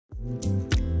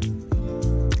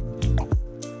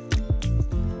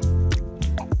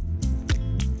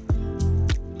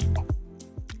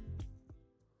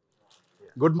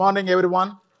Good morning,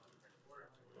 everyone.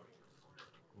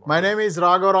 My name is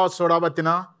Raghav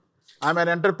Sodabatina. I'm an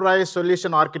enterprise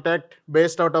solution architect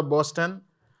based out of Boston.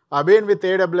 I've been with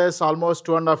AWS almost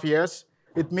 2.5 years.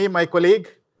 With me, my colleague.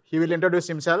 He will introduce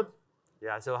himself.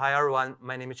 Yeah, so hi everyone.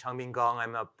 My name is Changbin Gong.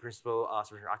 I'm a principal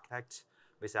solution architect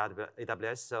with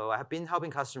AWS. So I have been helping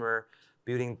customers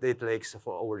building data lakes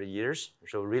for over the years.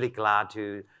 So really glad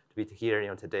to be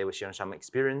here today with sharing some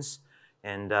experience.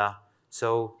 And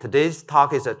so today's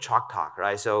talk is a chalk talk,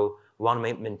 right? So we want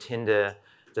to maintain the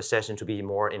session to be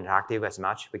more interactive as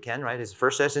much as we can, right? It's the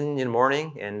first session in the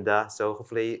morning, and so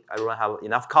hopefully everyone have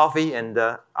enough coffee and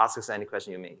ask us any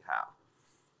question you may have.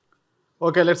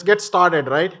 Okay, let's get started,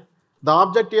 right? The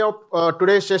objective of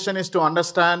today's session is to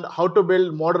understand how to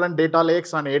build modern data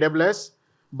lakes on AWS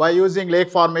by using lake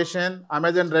formation,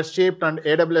 Amazon Redshift, and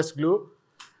AWS Glue.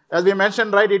 As we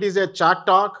mentioned, right, it is a chat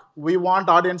talk. We want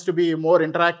audience to be more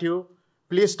interactive.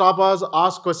 Please stop us,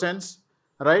 ask questions,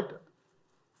 right?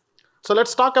 So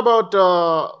let's talk about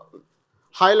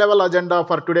high-level agenda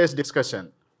for today's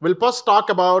discussion. We'll first talk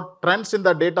about trends in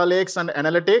the data lakes and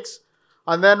analytics,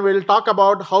 and then we'll talk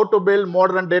about how to build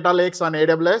modern data lakes on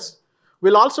AWS.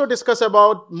 We'll also discuss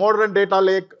about modern data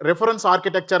lake reference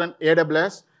architecture in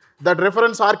AWS. That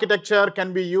reference architecture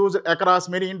can be used across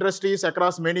many industries,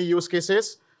 across many use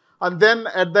cases. And then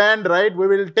at the end, right, we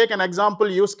will take an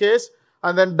example use case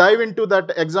and then dive into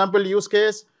that example use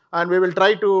case, and we will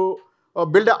try to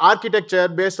build an architecture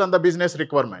based on the business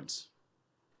requirements.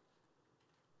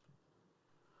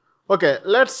 Okay,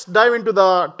 let's dive into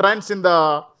the trends in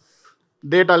the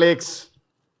data lakes.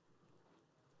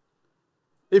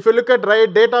 If you look at,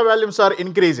 right, data volumes are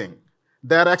increasing.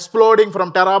 They are exploding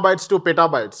from terabytes to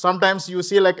petabytes. Sometimes you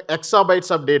see like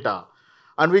exabytes of data.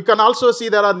 And we can also see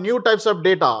there are new types of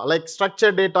data, like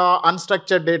structured data,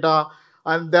 unstructured data,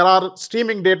 and there are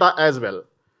streaming data as well.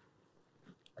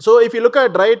 So if you look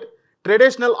at, right,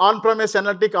 traditional on-premise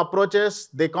analytic approaches,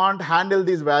 they can't handle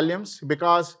these volumes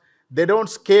because they don't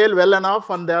scale well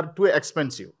enough and they are too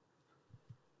expensive.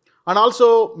 And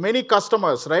also many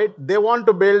customers, right, they want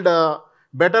to build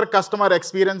better customer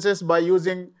experiences by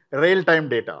using real-time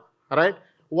data, right?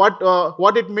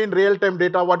 What it mean real-time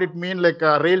data, what it mean like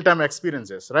real-time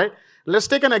experiences, right? Let's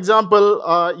take an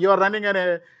example. You are running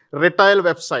a retail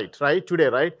website, right, today,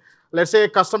 right? Let's say a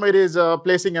customer is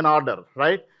placing an order,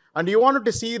 right? And you wanted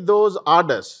to see those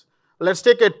orders. Let's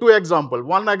take two examples.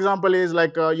 One example is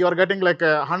like you are getting like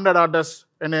 100 orders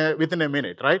within a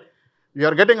minute, right? You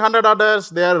are getting 100 orders.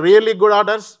 They are really good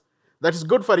orders. That is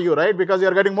good for you, right? Because you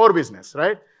are getting more business,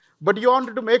 right? But you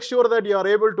wanted to make sure that you are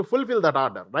able to fulfill that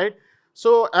order, right?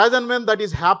 So as and when that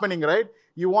is happening, right,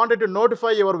 you wanted to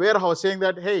notify your warehouse saying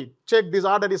that, hey, check, this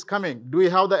order is coming. Do we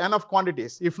have the enough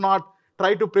quantities? If not,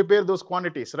 try to prepare those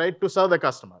quantities, right, to serve the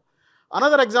customer.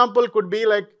 Another example could be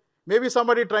like maybe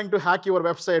somebody trying to hack your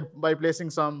website by placing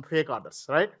some fake orders,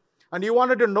 right? And you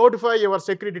wanted to notify your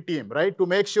security team, right, to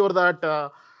make sure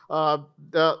that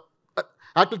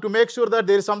actually to make sure that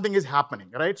there is something is happening,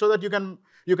 right? So that you can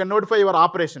notify your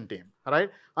operation team, right?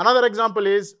 Another example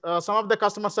is some of the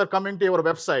customers are coming to your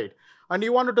website and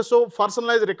you wanted to show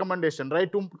personalized recommendation, right?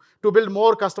 To build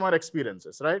more customer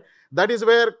experiences, right? That is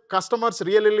where customers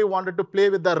really wanted to play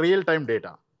with the real-time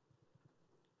data.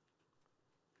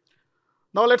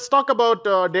 Now let's talk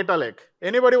about data lake.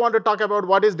 Anybody want to talk about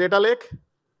what is data lake?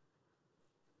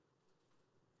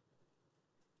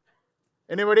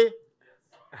 Anybody?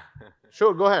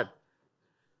 Sure, go ahead.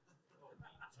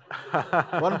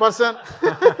 One person?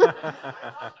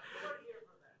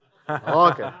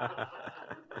 Okay.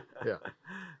 Yeah.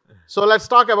 So let's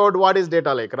talk about what is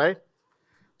data lake, right?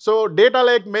 So data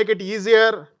lake make it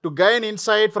easier to gain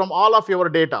insight from all of your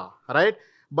data, right?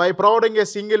 By providing a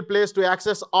single place to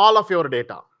access all of your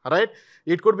data, right?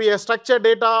 It could be a structured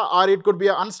data or it could be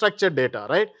an unstructured data,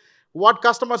 right? What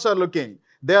customers are looking?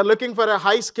 They are looking for a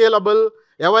high scalable,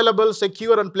 available,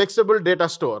 secure, and flexible data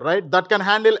store, right? That can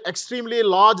handle extremely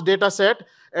large data set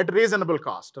at reasonable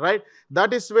cost, right?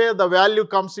 That is where the value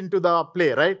comes into the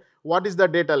play, right? What is the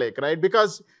data lake, right?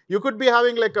 Because you could be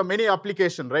having like a mini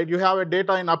application, right? You have a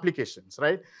data in applications,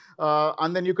 right?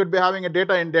 And then you could be having a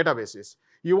data in databases.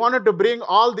 You wanted to bring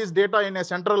all this data in a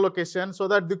central location so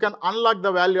that you can unlock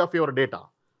the value of your data.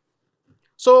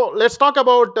 So let's talk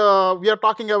about, we are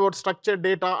talking about structured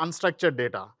data, unstructured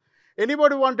data.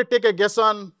 Anybody want to take a guess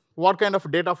on what kind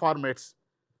of data formats?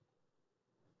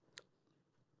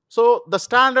 So the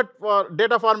standard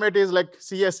data format is like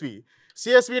CSV.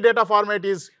 CSV data format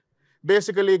is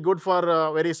basically good for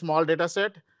a very small data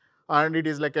set, and it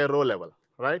is like a row level,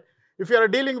 right? If you are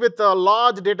dealing with a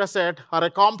large data set or a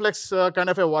complex kind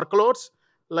of a workloads,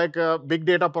 like big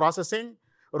data processing,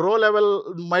 row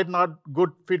level might not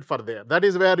good fit for there. That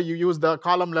is where you use the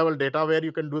column level data where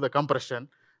you can do the compression,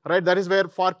 right? That is where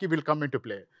for key will come into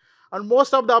play. And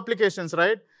most of the applications,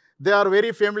 right, they are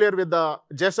very familiar with the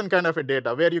JSON kind of a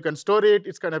data where you can store it.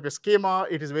 It's kind of a schema.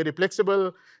 It is very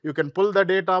flexible. You can pull the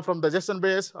data from the JSON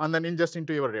base and then ingest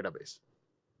into your database.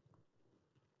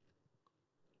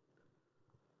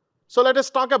 So let us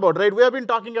talk about, right? We have been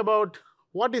talking about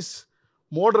what is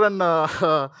modern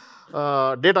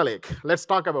data lake. Let's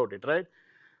talk about it, right?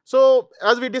 So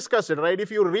as we discussed it, right, if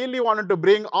you really wanted to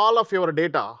bring all of your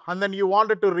data and then you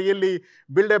wanted to really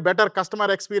build a better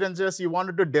customer experiences, you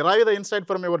wanted to derive the insight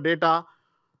from your data,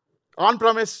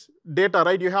 on-premise data,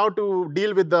 right, you have to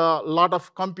deal with a lot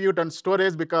of compute and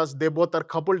storage because they both are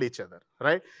coupled each other,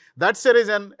 right? That's the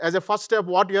reason, as a first step,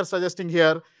 what we are suggesting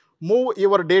here, move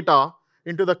your data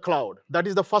into the cloud. That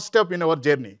is the first step in our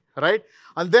journey, right?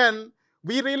 And then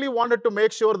we really wanted to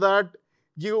make sure that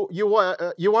you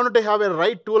wanted to have a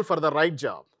right tool for the right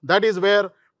job. That is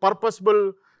where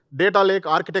purposeful data lake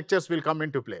architectures will come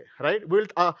into play, right?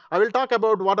 I will talk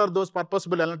about what are those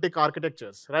purposeful analytic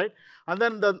architectures, right? And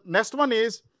then the next one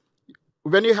is,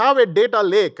 when you have a data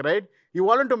lake, right, you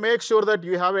wanted to make sure that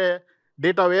you have a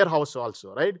data warehouse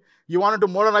also, right? You wanted to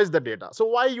modernize the data. So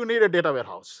why you need a data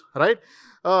warehouse, right?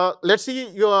 Let's see,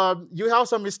 you have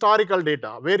some historical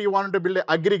data where you wanted to build an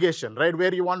aggregation, right?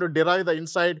 Where you want to derive the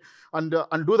insight and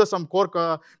do some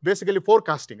core, basically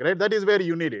forecasting, right? That is where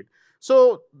you need it.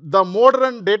 So the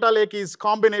modern data lake is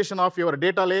combination of your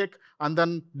data lake and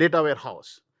then data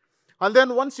warehouse. And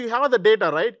then once you have the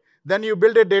data, right, then you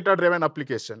build a data-driven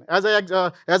application. As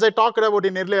I talked about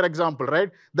in earlier example, right,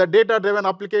 the data-driven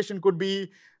application could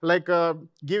be like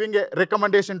giving a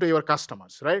recommendation to your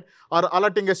customers, right, or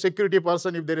alerting a security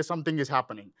person if there is something is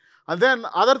happening. And then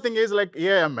other thing is like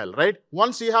AML, right?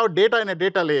 Once you have data in a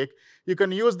data lake, you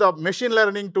can use the machine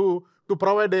learning to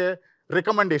provide a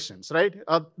recommendations, right?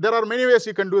 There are many ways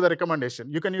you can do the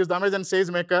recommendation. You can use the Amazon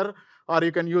SageMaker, or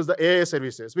you can use the AI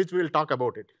services, which we will talk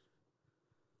about it.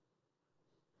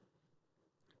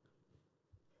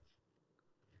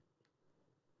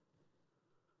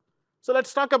 So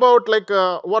let's talk about like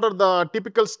what are the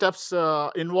typical steps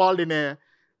involved in a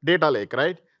data lake,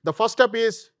 right? The first step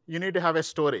is you need to have a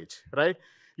storage, right?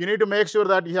 You need to make sure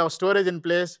that you have storage in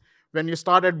place when you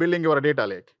started building your data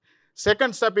lake.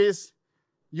 Second step is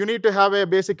you need to have a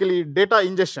basically data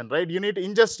ingestion, right? You need to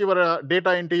ingest your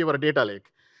data into your data lake.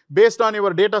 Based on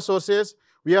your data sources,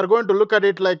 we are going to look at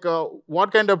it like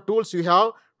what kind of tools you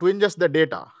have to ingest the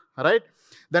data, right?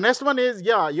 The next one is,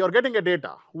 yeah, you're getting a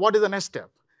data. What is the next step?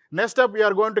 Next step, we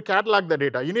are going to catalog the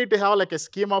data. You need to have like a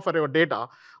schema for your data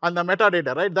and the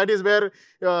metadata, right? That is where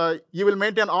you will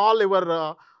maintain all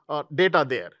your data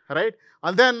there, right?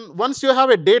 And then once you have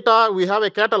a data, we have a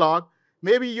catalog,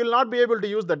 maybe you'll not be able to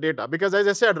use the data because, as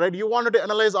I said, right, you wanted to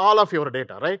analyze all of your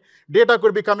data, right? Data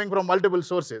could be coming from multiple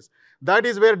sources. That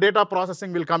is where data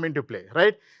processing will come into play,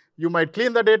 right? You might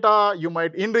clean the data, you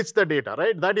might enrich the data,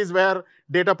 right? That is where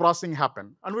data processing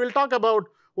happen. And we'll talk about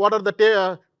what are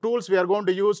the tools we are going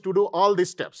to use to do all these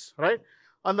steps, right?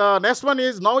 And the next one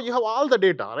is, now you have all the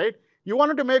data, right? You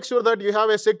wanted to make sure that you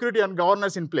have a security and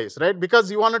governance in place, right?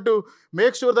 Because you wanted to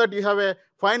make sure that you have a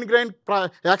fine-grained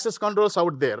access controls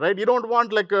out there, right? You don't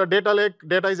want like a data lake,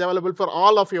 data is available for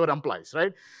all of your employees,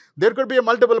 right? There could be a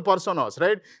multiple personas,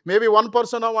 right? Maybe one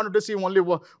persona wanted to see only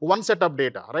one set of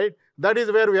data, right? That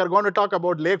is where we are going to talk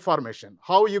about lake formation,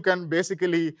 how you can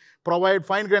basically provide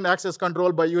fine-grained access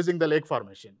control by using the lake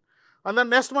formation. And the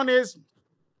next one is,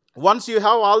 once you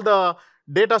have all the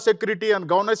data security and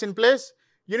governance in place,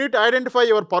 you need to identify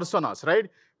your personas, right?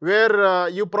 Where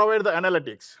you provide the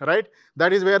analytics, right?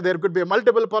 That is where there could be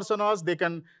multiple personas, they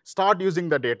can start using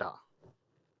the data.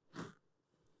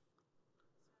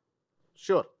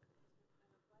 Sure.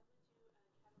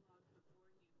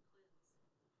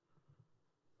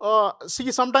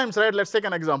 See, sometimes, right, let's take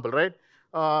an example, right?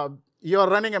 You are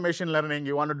running a machine learning,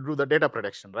 you wanted to do the data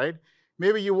prediction, right?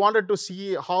 Maybe you wanted to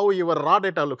see how your raw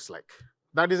data looks like.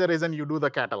 That is the reason you do the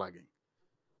cataloging.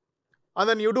 And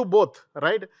then you do both,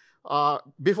 right?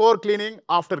 Before cleaning,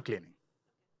 after cleaning.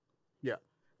 Yeah.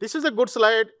 This is a good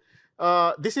slide.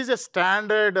 This is a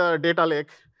standard data lake.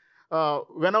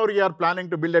 Whenever you are planning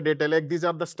to build a data lake, these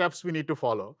are the steps we need to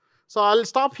follow. So I'll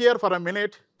stop here for a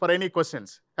minute for any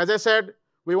questions. As I said,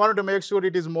 we wanted to make sure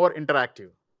it is more interactive.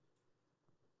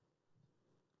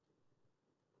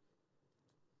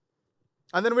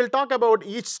 And then we'll talk about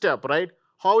each step, right?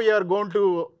 How we are going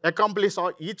to accomplish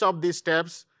each of these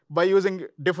steps by using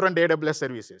different AWS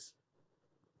services.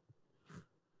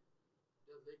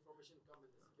 Does lake formation come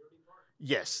in the security part?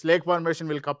 Yes, lake formation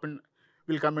will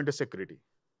come into security.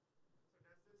 So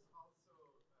does this also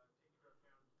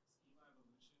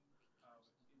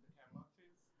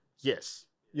Yes.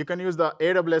 You can use the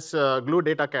AWS Glue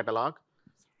data catalog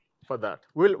for that.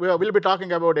 We'll be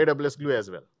talking about AWS Glue as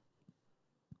well.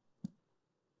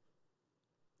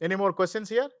 Any more questions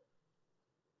here?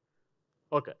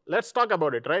 Okay, let's talk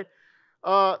about it, right?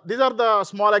 These are the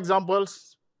small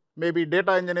examples. Maybe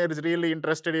data engineer is really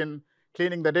interested in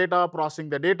cleaning the data, processing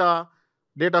the data.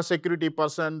 Data security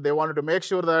person, they wanted to make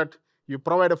sure that you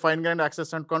provide a fine-grained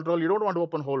access and control. You don't want to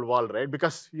open whole wall, right?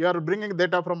 Because you are bringing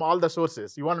data from all the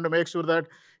sources. You wanted to make sure that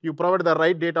you provide the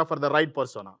right data for the right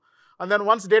persona. And then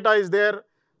once data is there,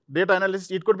 data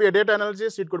analyst, it could be a data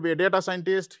analyst, it could be a data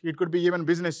scientist, it could be even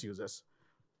business users.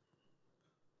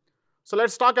 So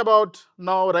let's talk about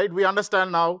now, right? We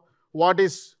understand now what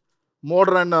is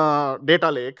modern data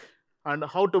lake and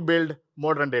how to build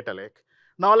modern data lake.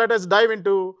 Now let us dive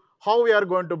into how we are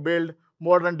going to build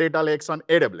modern data lakes on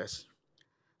AWS.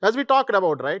 As we talked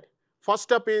about, right? First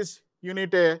step is you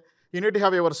need to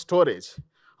have your storage.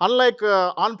 Unlike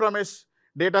on-premise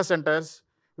data centers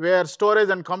where storage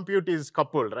and compute is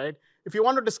coupled, right? If you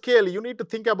wanted to scale, you need to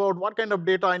think about what kind of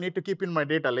data I need to keep in my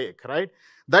data lake, right?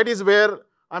 That is where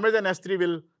Amazon S3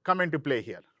 will come into play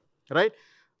here, right?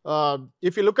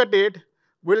 If you look at it,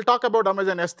 we'll talk about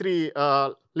Amazon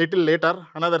S3 little later,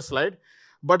 another slide.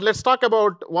 But let's talk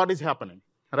about what is happening,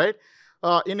 right?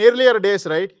 In earlier days,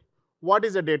 right, what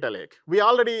is a data lake? We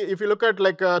already, if you look at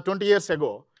like 20 years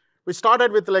ago, we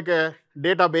started with like a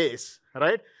database,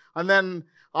 right? And then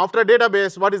after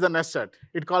database, what is the next set?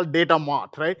 It's called data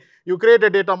mart, right? You create a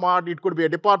data mart, it could be a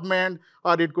department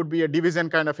or it could be a division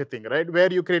kind of a thing, right?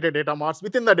 Where you create a data marts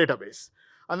within the database.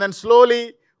 And then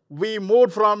slowly, we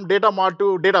moved from data mart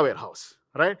to data warehouse,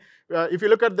 right? If you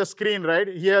look at the screen, right,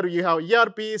 here you have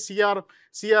ERP,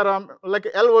 CRM, like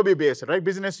LOB based, right,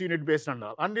 business unit based and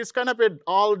all. And it's kind of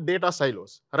all data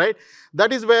silos, right?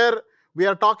 That is where we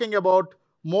are talking about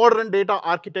modern data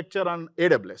architecture on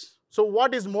AWS. So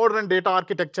what is modern data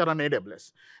architecture on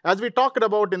AWS? As we talked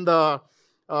about in the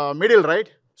middle, right,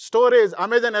 storage,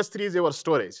 Amazon S3 is your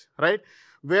storage, right?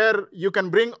 Where you can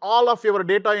bring all of your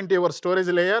data into your storage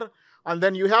layer. And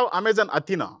then you have Amazon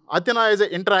Athena. Athena is an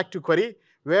interactive query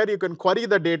where you can query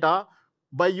the data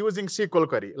by using SQL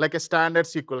query, like a standard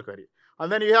SQL query.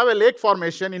 And then you have a lake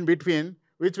formation in between,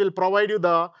 which will provide you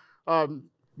the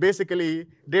basically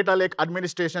data lake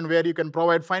administration where you can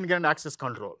provide fine-grained access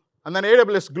control. And then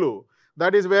AWS Glue,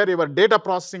 that is where your data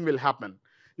processing will happen.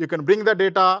 You can bring the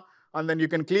data, and then you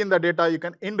can clean the data, you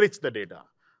can enrich the data.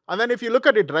 And then if you look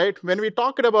at it, right, when we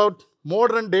talked about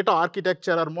modern data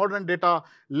architecture or modern data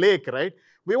lake, right,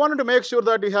 we wanted to make sure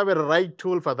that we have a right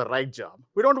tool for the right job.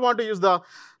 We don't want to use the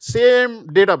same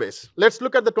database. Let's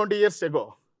look at the 20 years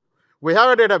ago. We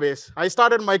have a database. I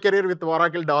started my career with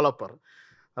Oracle developer,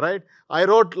 right? I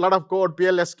wrote a lot of code,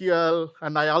 PL/SQL,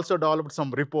 and I also developed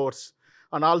some reports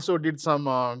and also did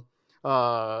some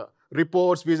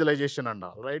reports, visualization and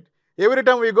all, right? Every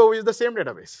time we go, we use the same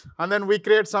database. And then we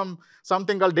create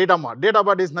something called data mart. Data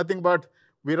mart is nothing but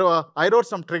I wrote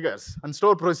some triggers and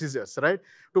store procedures, right,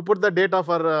 to put the data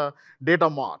for data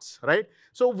marts, right?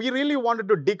 So we really wanted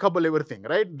to decouple everything,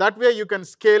 right? That way you can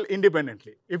scale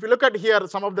independently. If you look at here,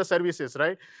 some of the services,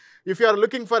 right? If you are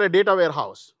looking for a data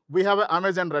warehouse, we have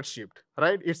Amazon Redshift,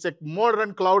 right? It's a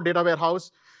modern cloud data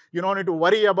warehouse. You don't need to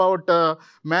worry about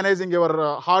managing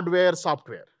your hardware,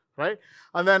 software, right?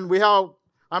 And then we have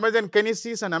Amazon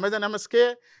Kinesis and Amazon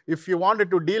MSK. If you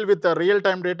wanted to deal with the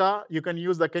real-time data, you can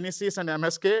use the Kinesis and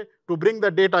MSK to bring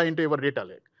the data into your data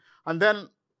lake. And then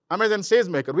Amazon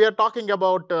SageMaker. We are talking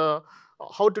about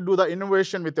how to do the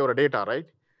innovation with your data, right?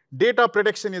 Data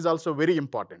protection is also very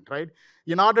important, right?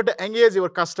 In order to engage your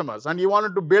customers and you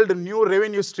wanted to build new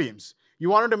revenue streams, you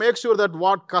wanted to make sure that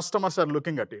what customers are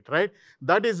looking at it, right?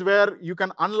 That is where you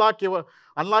can unlock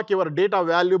your data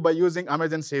value by using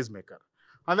Amazon SageMaker.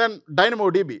 And then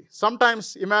DynamoDB.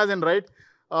 Sometimes imagine, right?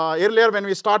 Earlier when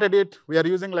we started it, we are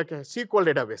using like a SQL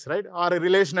database, right? Or a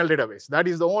relational database. That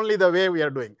is the only way we are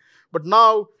doing. But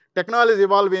now technology is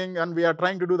evolving and we are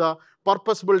trying to do the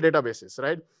purpose-built databases,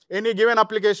 right? Any given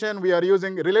application, we are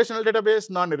using relational database,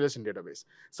 non-relational database.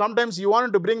 Sometimes you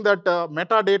want to bring that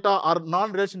metadata or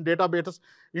non-relational databases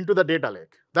into the data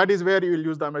lake. That is where you will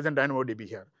use the Amazon DynamoDB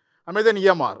here. Amazon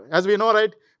EMR, as we know,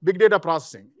 right? Big data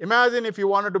processing. Imagine if you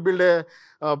wanted to build a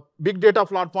big data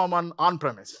platform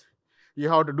on-premise. You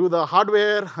have to do the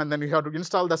hardware, and then you have to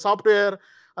install the software,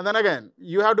 and then again,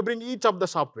 you have to bring each of the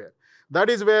software. That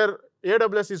is where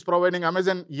AWS is providing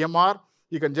Amazon EMR.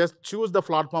 You can just choose the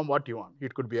platform what you want.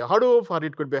 It could be a Hadoop, or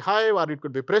it could be Hive, or it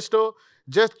could be Presto.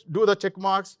 Just do the check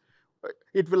marks.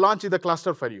 It will launch the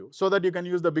cluster for you so that you can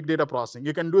use the big data processing.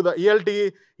 You can do the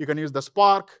ELT, you can use the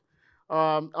Spark,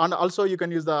 and also you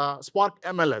can use the Spark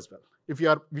ML as well. If you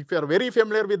are very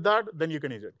familiar with that, then you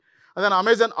can use it. And then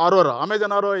Amazon Aurora.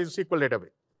 Amazon Aurora is SQL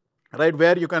database, right?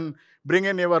 Where you can bring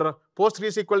in your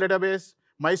PostgreSQL database,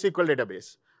 MySQL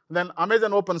database. Then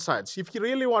Amazon OpenSearch. If you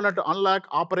really wanted to unlock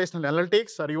operational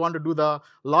analytics or you want to do the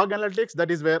log analytics,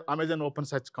 that is where Amazon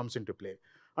OpenSearch comes into play.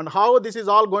 And how this is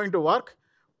all going to work,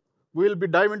 we will be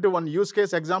diving into one use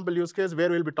case, example use case, where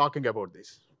we'll be talking about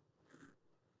this.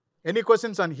 Any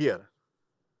questions on here?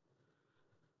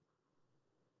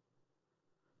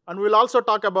 And we'll also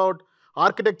talk about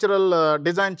architectural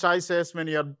design choices when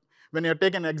you're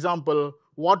taking an example,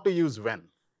 what to use when,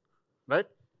 right?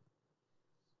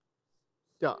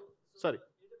 Yeah, sorry.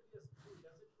 AWS Glue,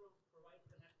 does it provide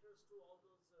connectors to all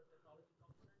those technology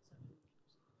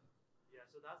components? Yeah,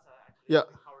 so that's actually Yeah.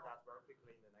 we cover that very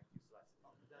quickly in the next few slides.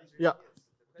 Yeah.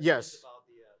 The question Yes. is about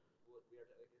the what we are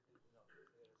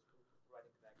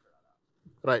providing connector on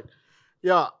that. Right.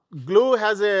 Yeah, Glue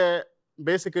has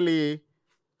basically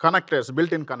connectors,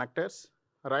 built-in connectors,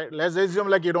 right? Let's assume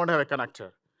like you don't have a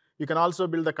connector. You can also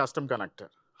build a custom connector.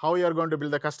 How you are going to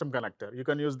build a custom connector? You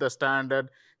can use the standard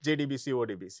JDBC,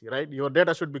 ODBC, right? Your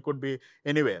data could be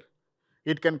anywhere.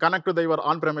 It can connect to your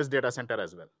on-premise data center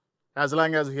as well, as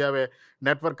long as you have a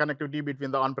network connectivity between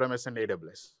the on-premise and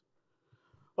AWS.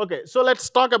 Okay, so let's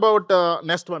talk about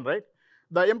next one, right?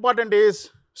 The important is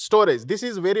storage. This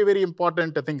is very, very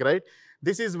important thing, right?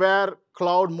 This is where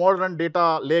cloud modern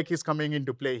data lake is coming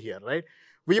into play here, right?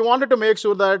 We wanted to make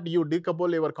sure that you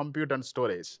decouple your compute and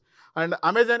storage. And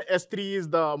Amazon S3 is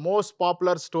the most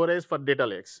popular storage for data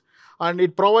lakes. And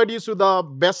it provides you with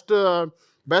the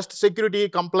best security,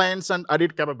 compliance, and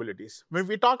audit capabilities. When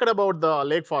we talked about the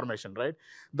lake formation, right?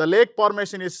 The lake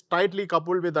formation is tightly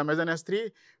coupled with Amazon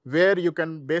S3, where you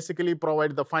can basically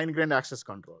provide the fine-grained access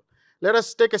control. Let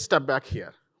us take a step back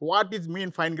here. What does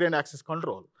mean fine-grained access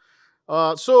control?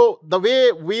 So the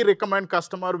way we recommend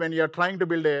customer when you're trying to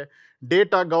build a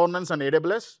data governance on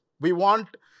AWS, we want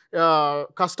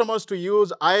customers to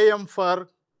use IAM for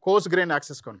coarse-grained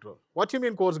access control. What do you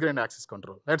mean coarse-grained access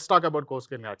control? Let's talk about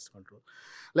coarse-grained access control.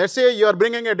 Let's say you are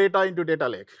bringing a data into data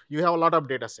lake. You have a lot of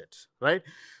data sets, right?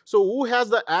 So who has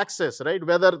the access, right?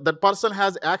 Whether that person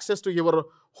has access to your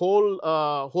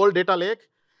whole data lake,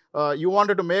 you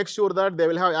wanted to make sure that they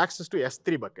will have access to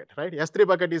S3 bucket, right? S3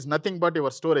 bucket is nothing but your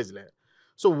storage layer.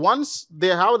 So once they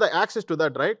have the access to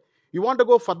that, right, you want to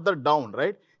go further down,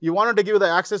 right? You wanted to give the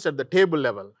access at the table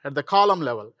level, at the column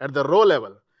level, at the row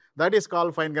level. That is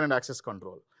called fine-grained access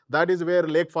control. That is where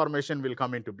lake formation will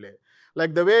come into play.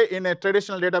 Like the way in a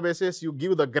traditional databases, you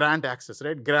give the grant access,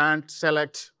 right? Grant,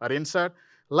 select, or insert.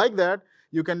 Like that,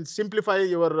 you can simplify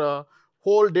your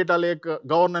whole data lake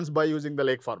governance by using the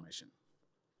lake formation.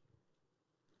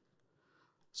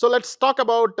 So let's talk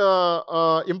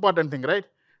about important thing, right?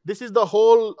 This is the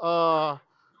whole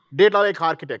data lake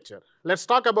architecture. Let's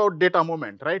talk about data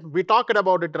movement, right? We talked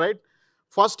about it, right?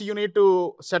 First, you need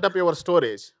to set up your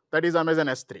storage. That is Amazon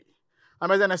S3.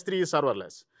 Amazon S3 is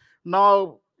serverless.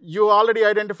 Now, you already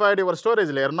identified your storage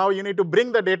layer. Now, you need to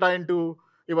bring the data into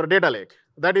your data lake.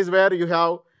 That is where you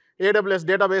have AWS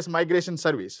Database Migration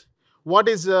Service. What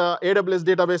is AWS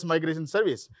Database Migration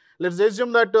Service? Let's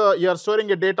assume that you are storing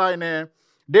your data in a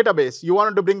database. You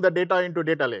wanted to bring the data into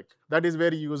data lake. That is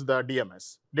where you use the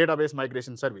DMS, Database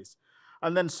Migration Service.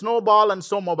 And then Snowball and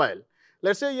Snowmobile.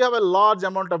 Let's say you have a large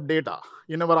amount of data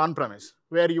in our on-premise,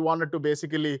 where you wanted to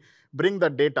basically bring the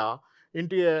data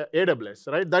into AWS,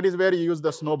 right? That is where you use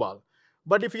the Snowball.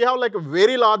 But if you have like a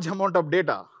very large amount of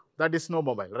data, that is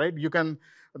Snowmobile, right? You can,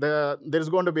 there's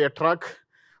going to be a truck,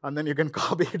 and then you can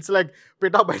copy. It's like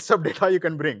petabytes of data you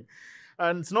can bring.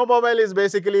 And Snowmobile is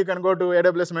basically, you can go to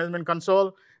AWS Management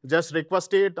Console, just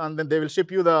request it, and then they will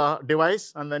ship you the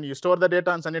device, and then you store the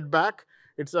data and send it back.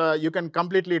 It's you can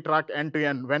completely track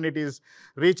end-to-end when it is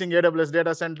reaching AWS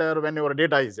data center, when your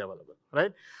data is available,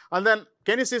 right? And then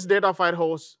Kinesis Data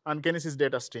Firehouse and Kinesis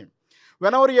Data Stream.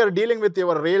 Whenever you are dealing with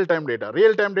your real-time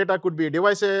data could be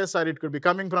devices or it could be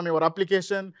coming from your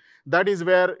application. That is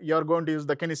where you are going to use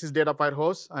the Kinesis Data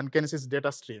Firehouse and Kinesis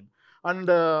Data Stream. And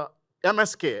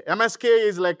MSK. MSK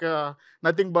is like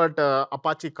nothing but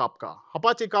Apache Kafka.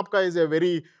 Apache Kafka is a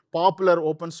very popular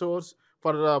open source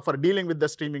for dealing with the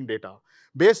streaming data.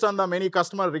 Based on the many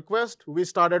customer requests, we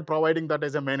started providing that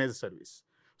as a managed service.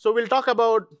 So we'll talk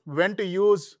about when to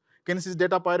use Kinesis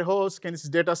Data Firehouse,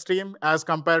 Kinesis Data Stream as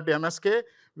compared to MSK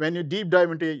when you deep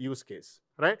dive into a use case,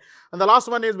 right? And the last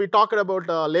one is we talked about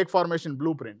lake formation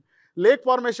blueprint. Lake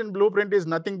formation blueprint is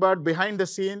nothing but behind the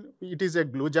scene, it is a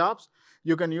glue jobs.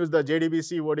 You can use the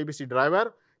JDBC, ODBC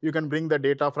driver. You can bring the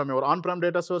data from your on-prem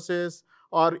data sources,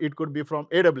 or it could be from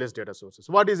AWS data sources.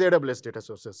 What is AWS data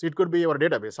sources? It could be your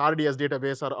database, RDS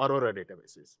database or Aurora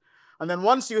databases. And then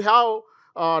once you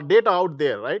have data out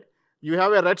there, right? You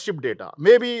have a Redshift data.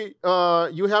 Maybe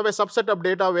you have a subset of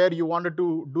data where you wanted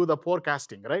to do the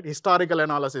forecasting, right? Historical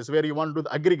analysis, where you want to do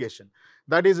the aggregation.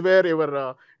 That is where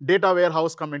your data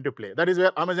warehouse come into play. That is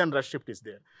where Amazon Redshift is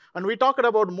there. And we talked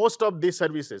about most of these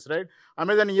services, right?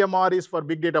 Amazon EMR is for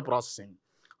big data processing.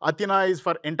 Athena is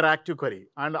for interactive query.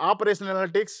 And operational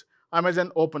analytics,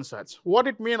 Amazon OpenSearch. What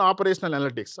it means, operational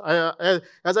analytics?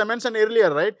 As I mentioned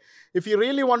earlier, right? If you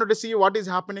really wanted to see what is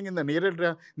happening in the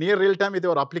near real time with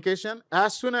your application,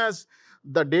 as soon as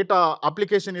the data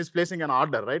application is placing an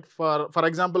order, right? For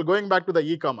example, going back to the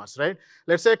e-commerce, right?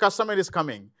 Let's say a customer is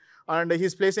coming and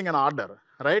he's placing an order,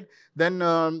 right? Then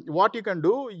what you can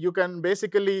do, you can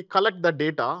basically collect the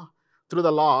data through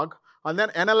the log and then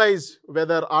analyze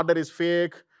whether order is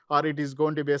fake or it is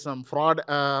going to be some fraud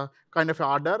kind of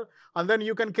order. And then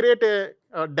you can create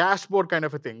a dashboard kind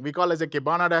of a thing. We call it as a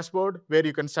Kibana dashboard, where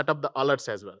you can set up the alerts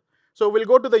as well. So we'll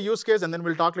go to the use case, and then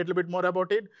we'll talk a little bit more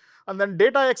about it. And then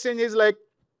data exchange is like,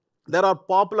 there are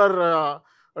popular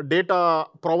data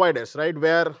providers, right,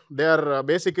 where they're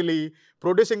basically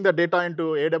producing the data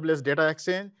into AWS Data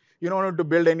Exchange. You don't need to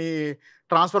build any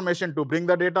transformation to bring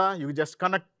the data. You just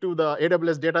connect to the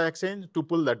AWS Data Exchange to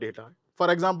pull the data. For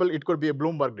example, it could be a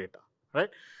Bloomberg data, right?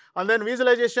 And then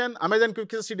visualization, Amazon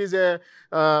QuickSheet is a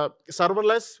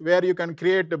serverless where you can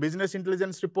create a business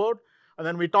intelligence report. And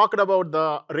then we talked about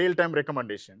the real-time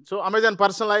recommendation. So Amazon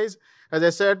personalize, as I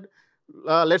said,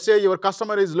 let's say your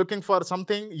customer is looking for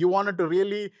something, you wanted to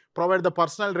really provide the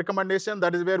personal recommendation.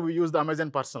 That is where we use the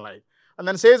Amazon personalize. And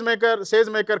then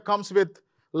SageMaker comes with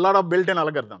a lot of built-in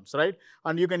algorithms, right?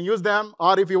 And you can use them,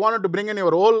 or if you wanted to bring in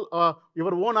your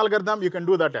own algorithm, you can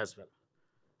do that as well.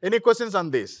 Any questions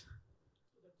on this?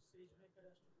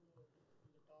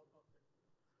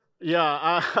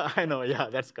 Yeah, I know. Yeah,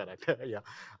 that's correct. Yeah,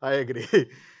 I agree.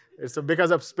 It's because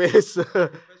of space.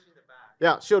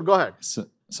 Yeah, sure. Go ahead. So,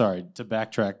 sorry, to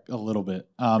backtrack a little bit.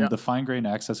 The fine-grained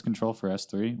access control for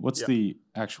S3, what's the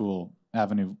actual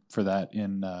avenue for that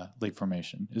in lake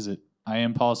formation? Is it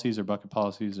IAM policies or bucket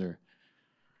policies or?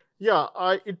 Yeah,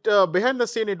 behind the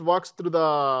scene, it works through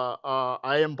the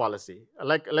IAM policy.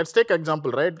 Like, let's take example,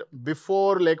 right?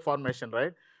 Before lake formation,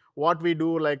 right? What we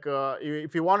do, like,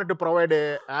 if you wanted to provide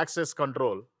a access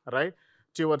control, right,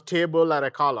 to your table or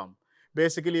a column,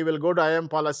 basically you will go to IAM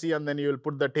policy and then you will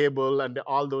put the table and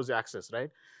all those access, right?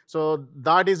 So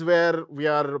that is where we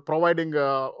are providing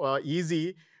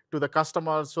easy to the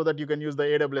customer so that you can use the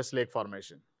AWS lake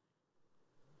formation.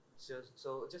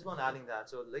 So just want to adding that.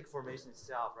 So lake formation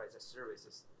itself, right, is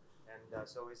services. And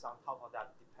so it's on top of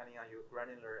that, depending on your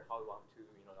granular, how you want to,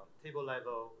 table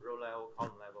level, row level,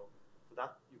 column level. So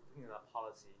that you put in a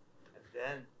policy, and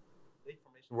then lake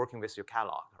formation working with your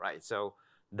catalog, right? So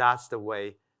that's the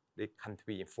way they can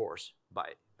be enforced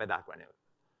by that granular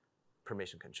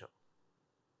permission control.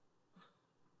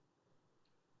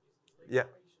 Yeah.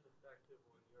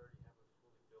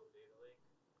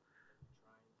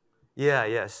 Yeah,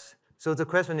 yes. So the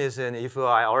question is, if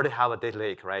I already have a data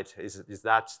lake, right? Is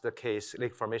that the case?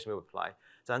 Lake formation will apply.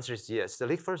 The answer is yes. The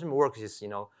lake formation works is,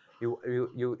 you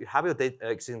have your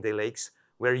existing data lakes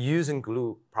where using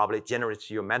Glue probably generates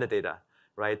your metadata,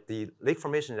 right? The lake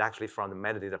formation is actually from the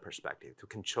metadata perspective to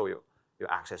control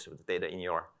your access to the data in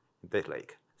your data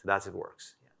lake. So that's it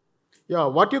works. Yeah,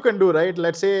 what you can do, right?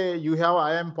 Let's say you have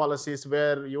IAM policies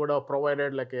where you would have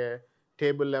provided like a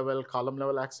table level, column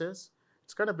level access.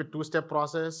 It's kind of a two-step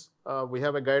process. We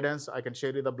have a guidance. I can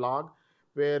share you the blog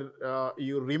where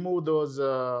you remove those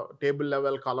table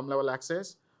level, column level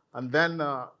access, and then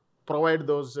provide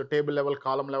those table level,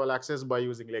 column level access by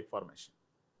using lake formation.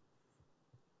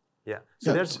 Yeah.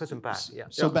 So there's a question back. Yeah.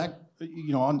 So back,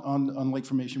 on lake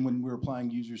formation, when we're applying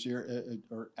users here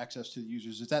or access to the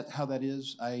users, is that how that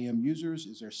is? IAM users?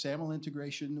 Is there SAML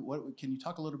integration? What can you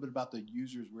talk a little bit about the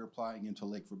users we're applying into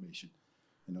lake formation?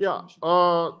 Yeah.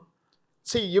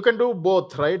 See, you can do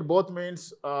both, right? Both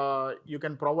means you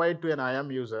can provide to an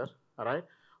IAM user, right?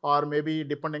 Or maybe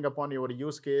depending upon your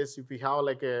use case, if you have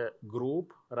like a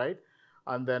group, right?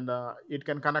 And then it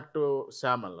can connect to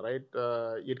SAML, right?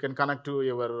 It can connect to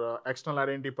your external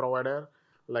identity provider,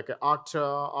 like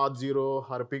Okta, Auth0,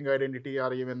 or Ping Identity,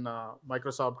 or even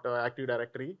Microsoft Active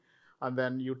Directory. And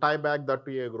then you tie back that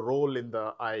to a role in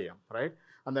the IAM, right?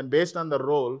 And then based on the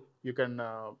role, you can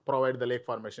provide the lake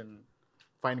formation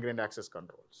fine-grained access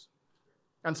controls.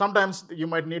 And sometimes you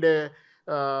might need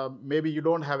maybe you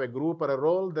don't have a group or a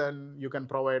role, then you can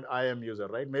provide IAM user,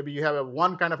 right? Maybe you have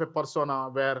one kind of a persona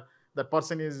where that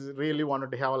person is really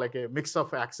wanted to have like a mix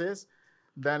of access.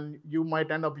 then you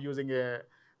might end up using a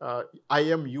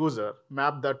IAM user,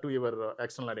 map that to your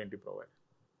external identity provider.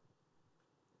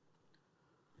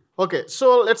 Okay,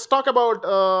 so let's talk about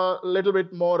a little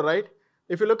bit more, right?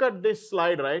 If you look at this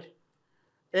slide, right,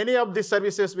 any of these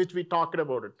services which we talked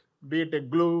about it, be it a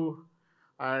Glue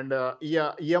and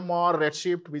EMR,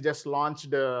 Redshift, we just launched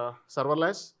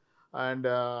serverless, and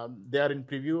they are in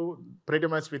preview. Pretty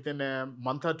much within a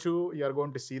month or two, you are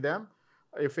going to see them.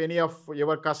 If any of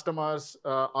your customers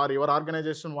or your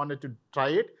organization wanted to try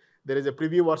it, there is a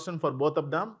preview version for both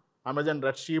of them, Amazon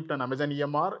Redshift and Amazon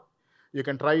EMR. You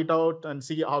can try it out and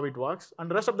see how it works. And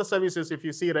the rest of the services, if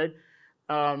you see, right,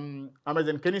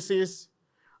 Amazon Kinesis,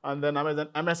 and then Amazon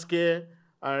MSK,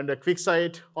 and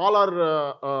QuickSight, all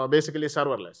are basically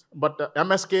serverless. But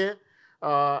MSK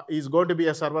is going to be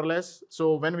a serverless.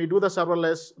 So when we do the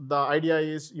serverless, the idea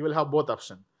is you will have both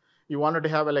options. You wanted to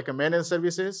have like a managed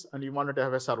services, and you wanted to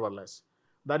have a serverless.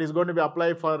 That is going to be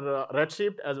applied for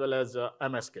Redshift as well as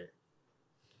MSK.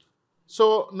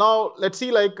 So now let's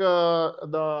see like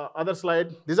the other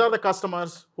slide. These are the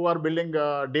customers who are building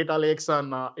data lakes on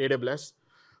AWS.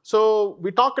 So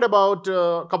we talked about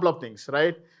a couple of things,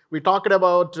 right? We talked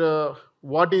about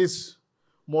what is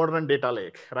modern data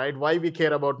lake, right? Why we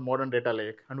care about modern data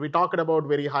lake. And we talked about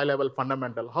very high level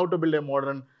fundamental, how to build a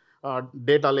modern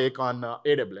data lake on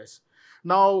AWS.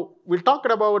 Now, we'll talk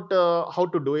about how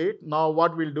to do it. Now,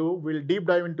 what we'll do, we'll deep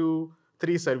dive into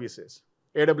 3 services: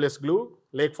 AWS Glue,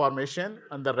 Lake Formation,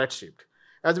 and the Redshift.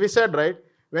 As we said, right,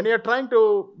 when you're trying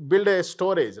to build a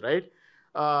storage, right,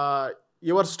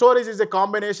 your storage is a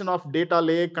combination of data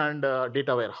lake and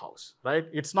data warehouse, right?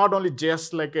 It's not only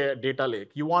just like a data lake.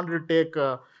 You want to take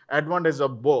advantage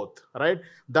of both, right?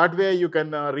 That way you can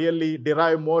really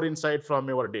derive more insight from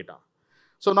your data.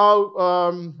 So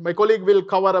now my colleague will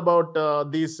cover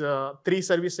about these 3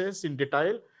 services in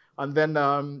detail, and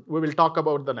then we will talk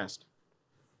about the next.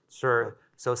 Sure.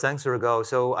 So thanks, Rago.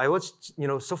 So I was,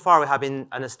 so far we have been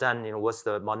understanding, what's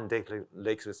the modern data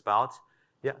lakes is about.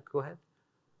 Yeah, go ahead.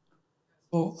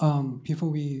 So before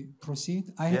we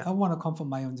proceed, I want to confirm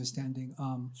my understanding.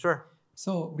 Sure.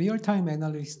 So real-time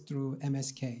analytics through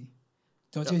MSK,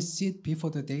 does it sit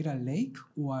before the data lake,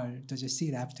 or does it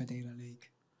sit after data lake?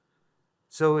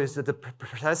 So is that the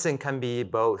processing can be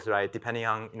both, right? Depending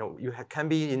on, you can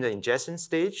be in the ingestion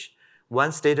stage.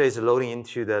 Once data is loading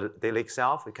into the data lake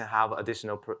itself, we can have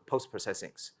additional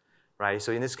post-processings, right?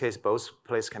 So in this case, both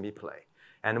places can be played.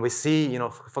 And we see,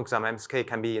 for example, MSK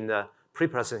can be in the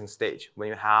pre-processing stage when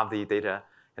you have the data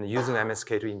and using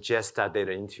MSK to ingest that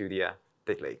data into the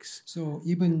data lakes. So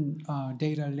even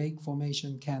data lake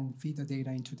formation can feed the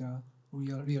data into the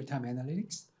real-time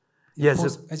analytics?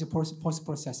 Yes. As a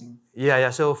post-processing? Yeah.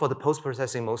 So for the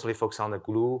post-processing, mostly focus on the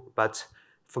Glue. But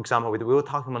for example, we will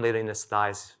talk about later in the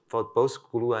slides, for both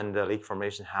Glue and the lake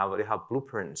formation, they have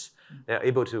blueprints. They're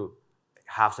able to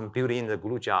have some built-in the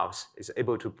Glue jobs. It's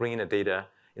able to bring in the data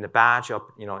in a batch of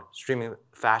streaming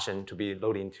fashion to be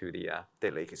loaded into the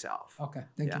data lake itself. Okay,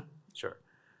 thank you. Sure.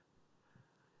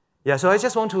 Yeah, so I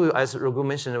just want to, as Raghu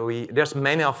mentioned, there's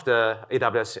many of the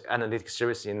AWS analytics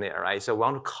services in there, right? So we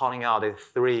want to calling out the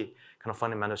 3 kind of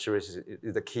fundamental services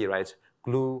is the key, right?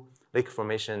 Glue, lake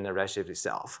formation, and Redshift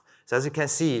itself. So as you can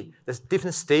see, there's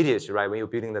different stages, right, when you're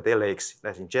building the data lakes.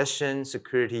 There's ingestion,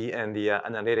 security, and the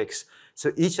analytics.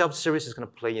 So each of the services is going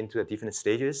to play into the different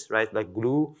stages, right? Like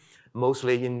Glue,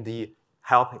 mostly in the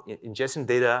help ingesting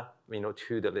data,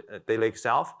 to the data lake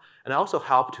itself, and also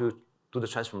help to do the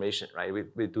transformation, right?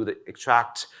 We do the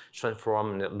extract,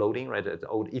 transform, and the loading, right? The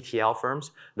old ETL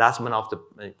firms. That's one of the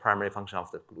primary function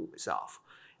of the Glue itself.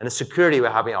 And the security we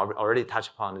have already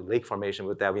touched upon. The lake formation,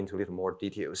 we'll delve into a little more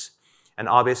details. And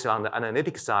obviously on the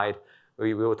analytics side,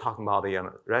 we will talk about the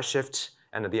Redshift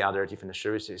and the other different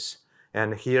services.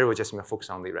 And here we just focus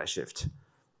on the Redshift.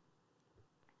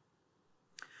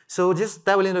 So just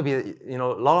dive a little bit, a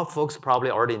lot of folks probably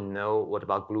already know what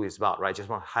about Glue is about, right? Just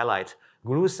want to highlight,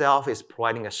 Glue itself is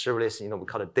providing a service, we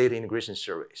call it data integration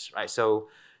service, right? So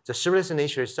the service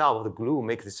nature itself of the Glue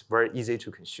makes this very easy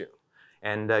to consume.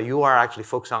 And you are actually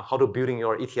focused on how to building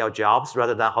your ETL jobs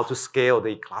rather than how to scale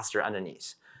the cluster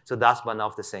underneath. So that's one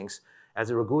of the things.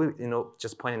 As Raghu,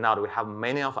 just pointing out, we have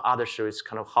many of other services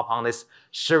kind of hop on this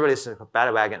serverless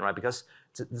bandwagon, right? Because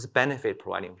it's a benefit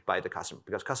providing by the customer,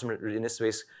 because customer in this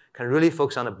case can really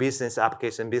focus on the business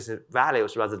application, business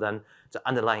values rather than the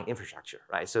underlying infrastructure,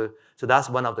 right? So that's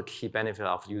one of the key benefits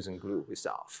of using Glue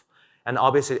itself. And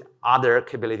obviously, other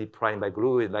capability provided by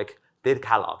Glue is like data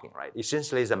cataloging, right?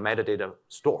 Essentially, it's a metadata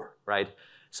store, right?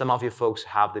 Some of you folks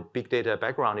have the big data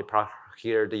background. You probably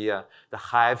here the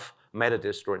Hive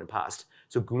metadata store in the past.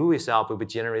 So Glue itself will be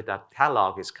generate that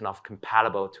catalog is kind of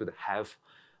compatible to the Hive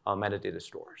metadata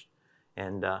stores.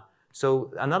 And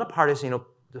so another part is,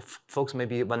 the folks may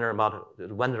be wondering about the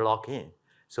vendor lock-in.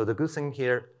 So the good thing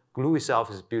here, Glue itself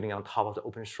is building on top of the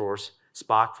open source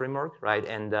Spark framework, right?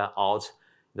 And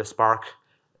the Spark,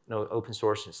 open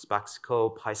source Spark,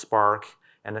 PySpark,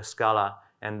 and the Scala.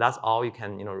 And that's all you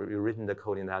can, you've written the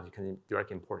code in that, you can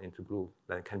directly import into Glue,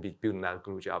 that can be building that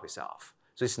Glue job itself.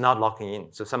 So it's not locking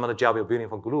in. So some of the job you're building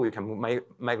for Glue, you can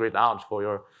migrate out for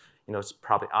your,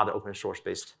 probably other open source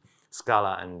based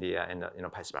Scala and the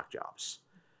PySpark jobs.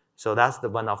 So that's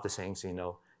one of the things,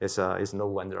 is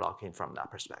no vendor lock-in from that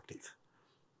perspective.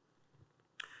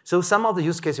 So some of the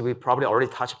use cases we probably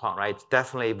already touched upon, right?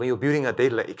 Definitely when you're building a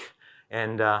data lake,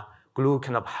 and Glue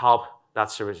can help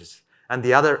that services. And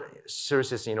the other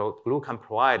services, Glue can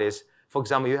provide is, for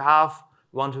example, you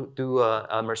want to do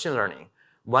a machine learning.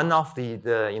 One of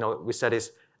we said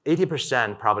is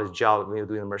 80% probably the job when you're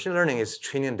doing machine learning is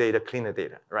training data, cleaning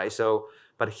data, right? So,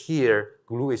 but here,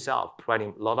 Glue itself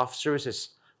providing a lot of services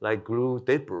like Glue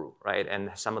Data Brew, right? And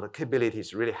some of the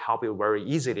capabilities really help you very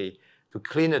easily to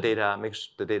clean the data, make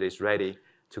sure the data is ready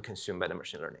to consume by the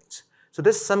machine learnings. So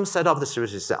this is some set of the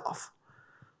service itself.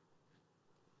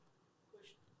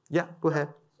 Yeah, go ahead.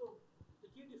 So the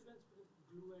key difference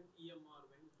between Glue and EMR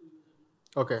when to use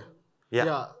it. Okay.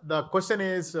 Yeah. The question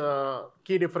is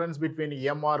key difference between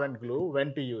EMR and Glue,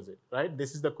 when to use it, right?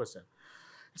 This is the question.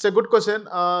 It's a good question.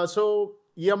 So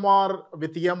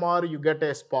with EMR, you get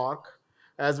a Spark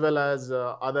as well as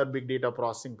other big data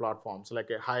processing platforms like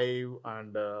a Hive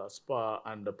and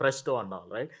Presto and all,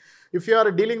 right? If you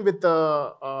are dealing with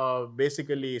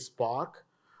basically Spark,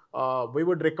 we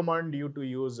would recommend you to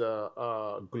use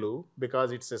Glue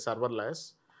because it's a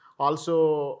serverless.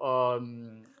 Also,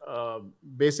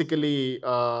 basically,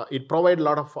 it provides a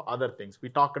lot of other things. We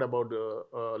talked about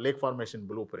lake formation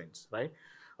blueprints, right?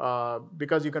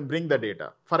 Because you can bring the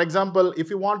data. For example, if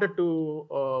you wanted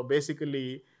to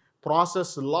basically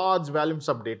process large volumes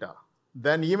of data,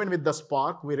 then even with the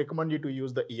Spark, we recommend you to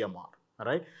use the EMR,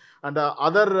 right? And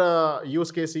other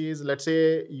use cases, let's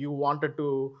say you wanted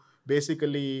to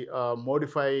basically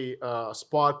modify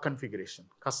Spark configuration,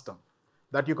 custom.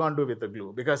 That you can't do with the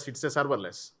Glue because it's a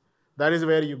serverless. That is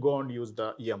where you go and use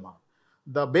the EMR.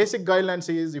 The basic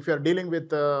guidelines is if you're dealing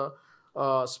with a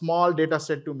small data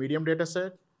set to medium data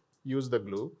set, use the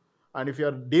Glue. And if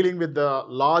you're dealing with the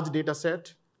large data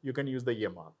set, you can use the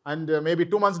EMR. And maybe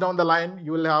 2 months down the line,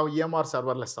 you will have EMR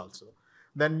serverless also.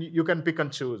 Then you can pick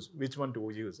and choose which one to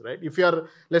use, right? If you're,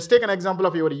 let's take an example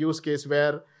of your use case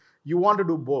where you want to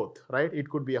do both, right? It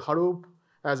could be a Hadoop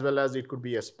as well as it could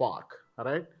be a Spark,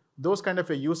 right? Those kind of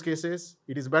use cases,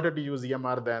 it is better to use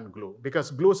EMR than Glue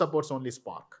because Glue supports only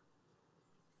Spark.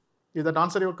 Did that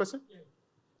answer your question? Yeah.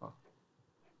 Oh.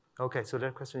 Okay, so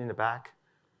there's a question in the back.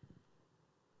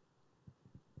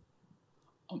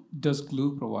 Does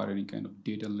Glue provide any kind of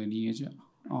data lineage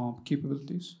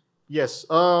capabilities? Yes,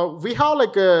 we have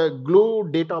like a Glue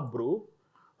Data Brew.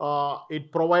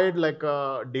 It provides like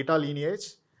a data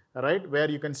lineage, right, where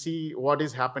you can see what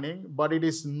is happening, but it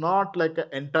is not like an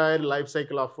entire life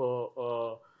cycle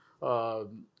of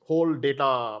whole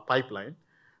data pipeline.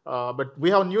 But we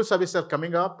have new services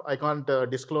coming up. I can't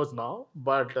disclose now,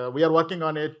 but we are working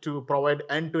on it to provide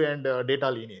end-to-end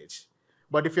data lineage.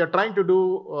 But if you're trying to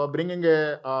do bringing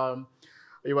your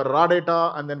raw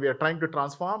data and then we are trying to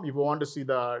transform, if you want to see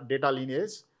the data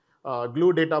lineage,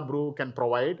 Glue Data Brew can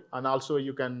provide, and also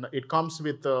you can. It comes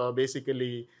with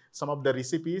basically some of the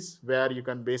recipes where you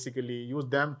can basically use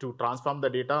them to transform the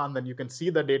data, and then you can see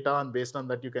the data, and based on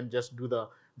that you can just do the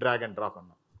drag and drop on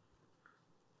them.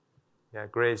 Yeah,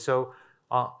 great. So,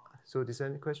 so is there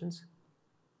any questions?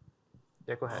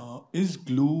 Yeah, go ahead. Is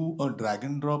Glue a drag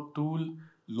and drop tool,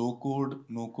 low code,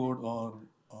 no code, or?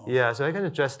 Yeah, so I can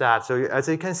address that. So as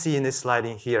you can see in this slide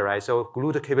in here, right? So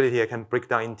Glue, the capability I can break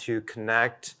down into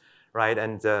connect, right,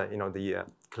 and the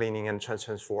cleaning and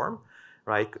transform,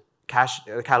 right?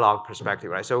 Catalog perspective,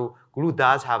 right? So Glue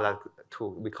does have that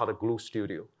tool. We call it Glue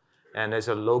Studio, and there's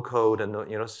a low code,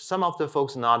 and some of the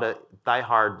folks not a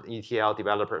diehard ETL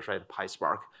developers, right?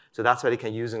 PySpark. So that's why they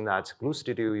can using that Glue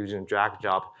Studio using drag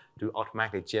job to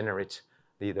automatically generate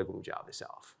the Glue job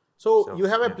itself. So you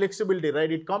have a flexibility,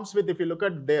 right? It comes with, if you look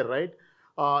at there, right?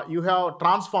 You have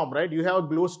transform, right? You have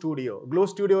Glue Studio. Glue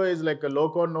Studio is like a low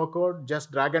code, no code,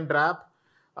 just drag and drop,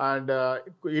 and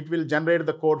it will generate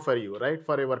the code for you, right?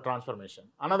 For your transformation.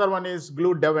 Another one is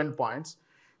Glue Dev Endpoints.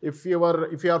 If you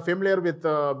are familiar with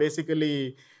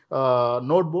basically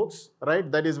notebooks,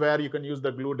 right? That is where you can use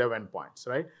the Glue Dev Endpoints,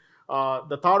 right?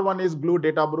 The third one is Glue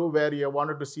Data Brew, where you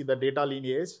wanted to see the data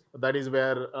lineage. That is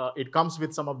where it comes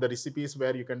with some of the recipes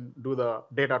where you can do the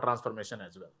data transformation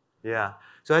as well. Yeah.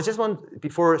 So I just want,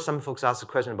 before some folks ask a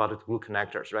question about the Glue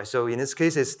connectors, right? So in this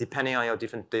case, it's depending on your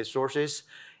different data sources,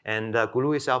 and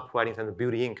Glue itself providing some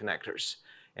built-in connectors.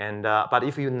 And but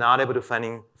if you're not able to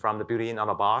find from the built-in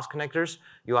out-of-box connectors,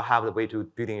 you will have the way to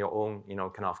building your own,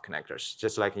 kind of connectors.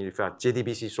 Just like if you have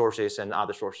JDBC sources and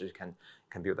other sources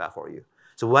can build that for you.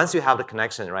 So once you have the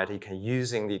connection, right, you can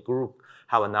using the Glue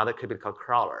have another capability called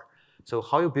crawler. So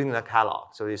how you building the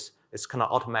catalog? So it's kind of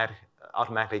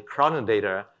automatically crawling the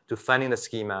data to finding the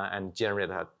schema and generate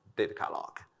a data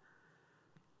catalog.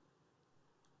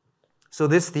 So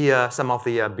this is the some of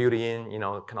the built-in,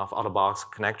 kind of out-of-box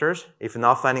connectors. If you're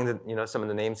not finding the, some of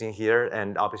the names in here,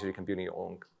 and obviously you can build your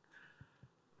own.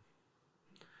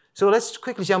 So let's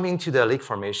quickly jump into the lake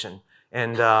formation.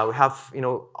 And we have, a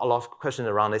lot of questions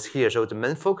around this here. So the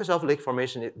main focus of lake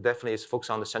formation definitely is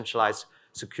focused on the centralized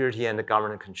security and the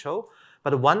governance control.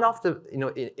 But one of the,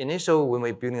 initial when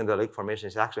we're building the lake formation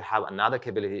is actually have another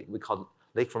capability we call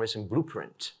lake formation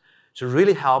blueprint. So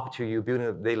really help to you building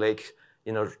a data lake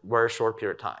in a very short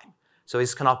period of time. So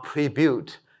it's kind of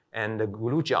pre-built, and the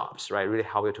Glue jobs, right, really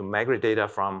help you to migrate data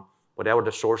from whatever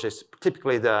the source is,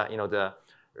 typically the, the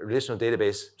relational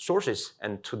database sources,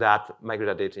 and to that migrate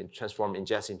that data and transform,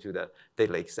 ingest into the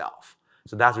data lake itself.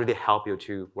 So that really help you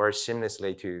to very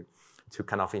seamlessly to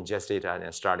kind of ingest data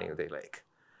and starting a data lake.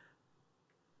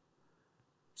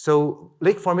 So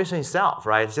lake formation itself,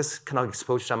 right, just kind of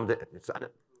expose some of the,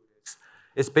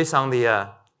 it's based on the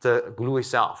Glue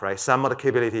itself, right? Some of the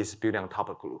capabilities built on top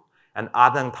of Glue. And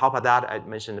other on top of that, I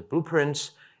mentioned the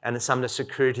blueprints and some of the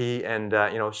security and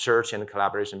search and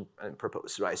collaboration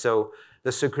purpose, right? So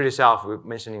the security itself, we're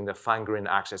mentioning the fine-grained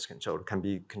access control can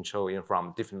be controlled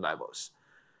from different levels.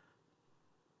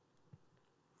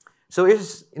 So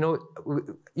it's,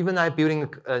 even I building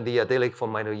the data lake for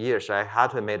many years, right, I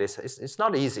had to admit it's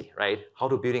not easy, right? How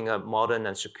to building a modern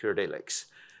and secure data lakes.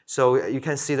 So you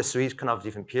can see the three kind of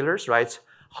different pillars, right?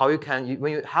 How you can,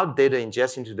 when you have data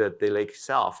ingest into the data lake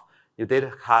itself, your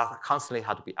data constantly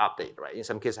have to be updated, right? In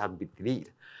some cases, have to be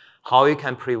deleted. How you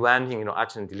can prevent,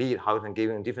 accident delete, how you can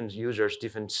give different users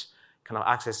different kind of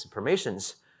access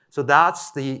permissions. So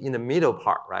that's in the middle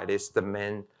part, right? Is the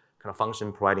main kind of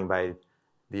function providing by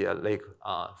the lake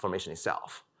formation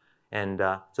itself. And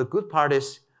so good part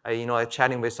is,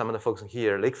 chatting with some of the folks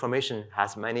here, lake formation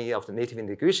has many of the native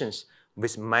integrations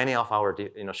with many of our,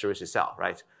 services itself,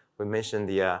 right? We mentioned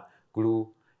the Glue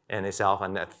and itself,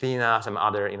 and Athena, some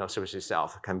other, services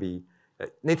itself can be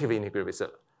natively integrated with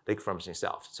the lake formation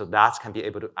itself. So that can be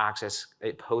able to access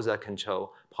POSA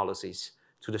control policies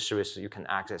to the service you can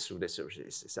access through the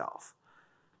services itself.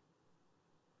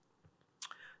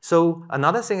 So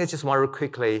another thing I just want to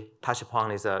quickly touch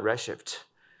upon is Redshift.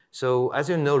 So as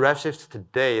you know, Redshift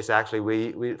today is actually,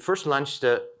 we first launched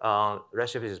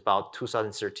Redshift is about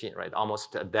 2013, right?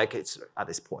 Almost a decade at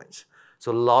this point.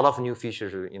 So a lot of new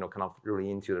features, kind of really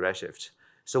into the Redshift.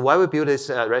 So why we built this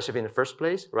Redshift in the first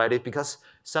place, right? Is because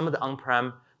some of the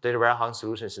on-prem data warehouse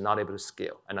solutions are not able to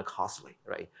scale and are costly,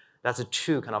 right? That's the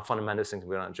two kind of fundamental things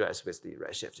we're going to address with the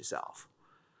Redshift itself.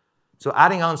 So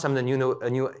adding on some of the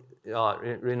new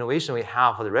renovation we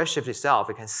have for the Redshift itself,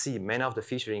 we can see many of the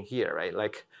features in here, right?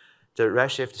 Like the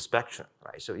Redshift spectrum,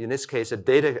 right? So in this case, the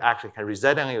data actually can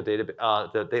reside on your data,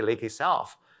 the data lake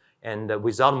itself, and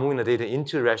without moving the data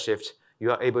into Redshift, you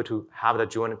are able to have the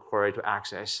join query to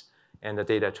access and the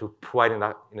data to providing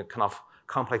that kind of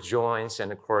complex joins and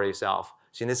the query itself.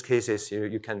 So in this case,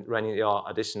 you can run your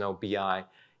additional BI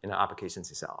in the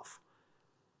applications itself.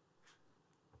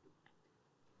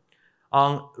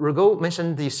 Rigo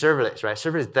mentioned the serverless, right?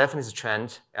 Serverless definitely is a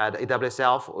trend. At AWS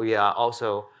itself, we are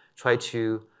also try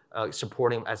to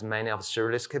supporting as many of the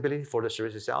serverless capability for the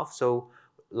service itself. So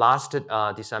last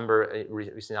December,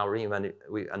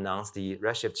 we announced the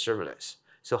Redshift serverless.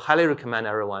 So highly recommend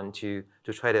everyone to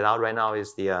try it out. Right now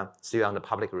is still on the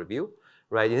public review,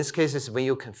 right? In this case, is when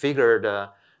you configure the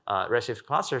Redshift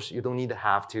clusters, you don't need to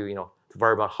have to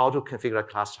worry about how to configure a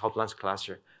cluster, how to launch a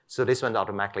cluster. So this one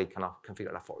automatically kind of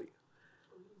configure that for you.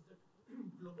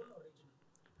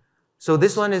 So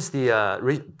this one is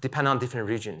depend on different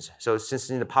regions. So since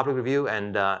in the public review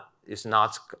and it's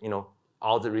not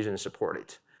all the regions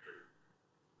supported.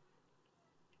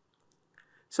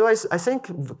 So I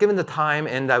think given the time,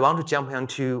 and I want to jump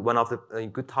into one of the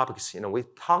good topics. We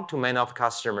talk to many of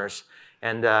customers,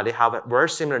 and they have very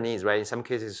similar needs, right? In some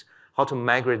cases, how to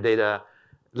migrate data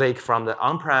lake from the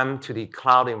on-prem to the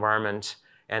cloud environment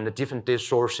and the different data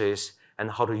sources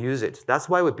and how to use it. That's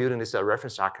why we're building this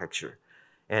reference architecture.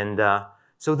 And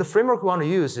So the framework we want to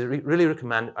use, really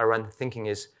recommend around thinking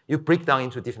is you break down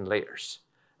into different layers,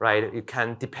 right? You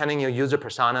can, depending on your user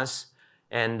personas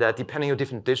and depending on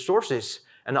different data sources,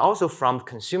 and also from the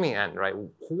consuming end, right?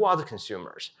 Who are the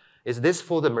consumers? Is this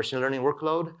for the machine learning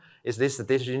workload? Is this the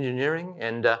data engineering?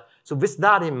 And so with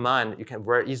that in mind, you can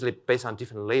very easily, based on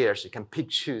different layers, you can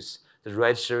choose the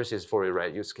right services for your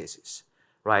right use cases,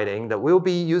 right? And we'll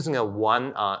be using a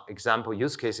one example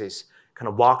use cases, kind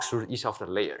of walk through each of the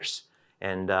layers,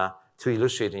 and to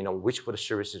illustrate, which of the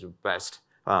services are best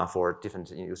for different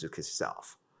use case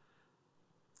itself.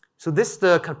 So this is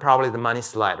probably the money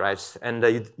slide, right? And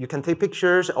you can take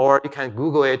pictures or you can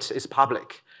Google it. It's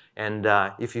public. And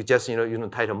if you just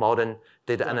title modern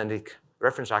data analytic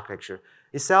reference architecture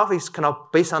itself is kind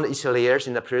of based on each layers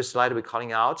in the previous slide we're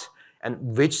calling out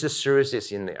and which the service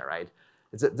is in there, right?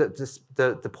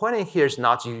 The point in here is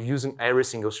not you using every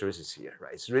single services here,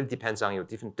 right? It really depends on your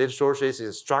different data sources.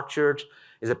 Is it structured?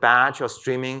 Is it batch or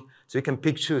streaming? So you can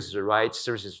choose the right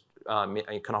services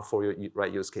kind of for your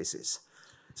right use cases.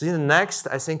 So in the next,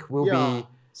 I think will be.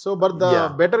 So, but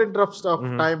the better interest of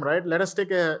time, right? Let us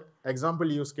take a example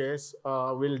use case.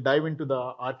 We'll dive into the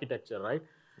architecture, right?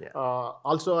 Yeah.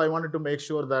 Also, I wanted to make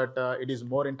sure that it is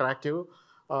more interactive.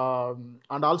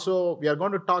 And also, we are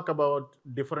going to talk about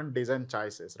different design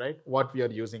choices, right? What we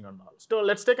are using and all. So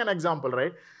let's take an example,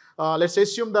 right? Let's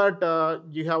assume that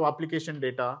you have application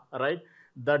data, right?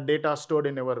 That data stored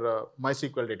in your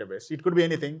MySQL database. It could be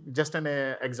anything, just an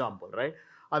example, right?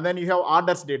 And then you have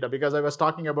orders data, because I was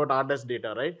talking about orders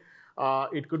data, right?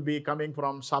 It could be coming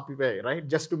from Shopify, right?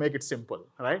 Just to make it simple,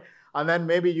 right? And then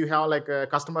maybe you have like a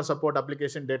customer support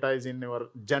application data is in your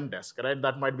Zendesk, right?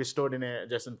 That might be stored in a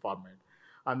JSON format.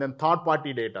 And then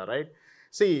third-party data, right?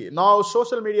 See, now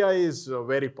social media is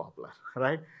very popular,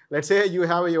 right? Let's say you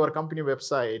have your company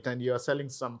website and you are selling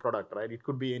some product, right? It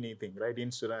could be anything, right?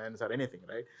 Insurance or anything,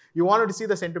 right? You wanted to see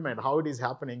the sentiment, how it is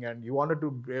happening, and you wanted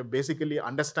to basically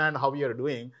understand how you are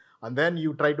doing, and then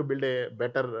you try to build a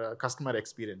better customer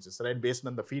experiences, right? Based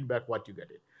on the feedback, what you get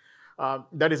it.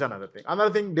 That is another thing.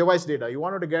 Another thing, device data. You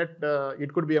wanted to get,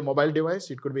 it could be a mobile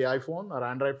device, it could be iPhone or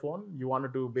Android phone. You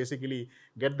wanted to basically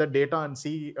get the data and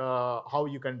see how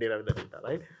you can derive the data,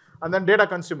 right? And then data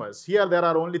consumers. Here, there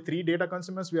are only 3 data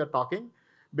consumers we are talking.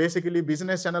 Basically,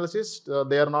 business analysts,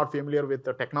 they are not familiar with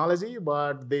the technology,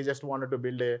 but they just wanted to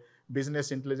build a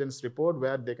business intelligence report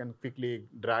where they can quickly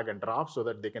drag and drop so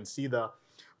that they can see the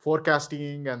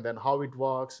forecasting and then how it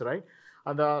works, right?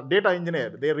 And the data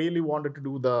engineer, they really wanted to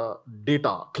do the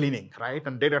data cleaning, right?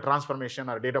 And data transformation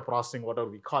or data processing, whatever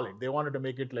we call it. They wanted to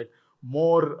make it like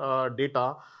more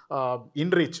data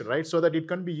enriched, right? So that it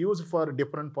can be used for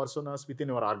different personas within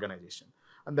your organization.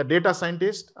 And the data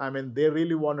scientist, I mean, they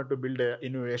really wanted to build an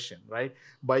innovation, right?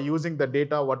 By using the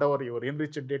data, whatever your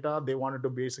enriched data, they wanted to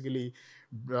basically,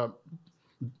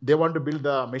 they want to build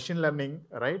the machine learning,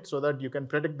 right? So that you can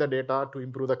predict the data to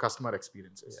improve the customer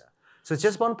experiences. Yeah. So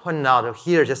just one point out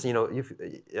here, just if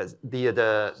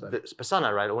the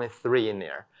persona, right? Only 3 in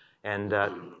there, and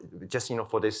just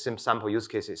for this sample use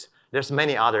cases, there's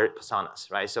many other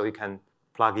personas, right? So you can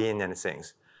plug in and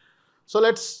things. So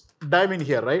let's dive in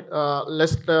here, right?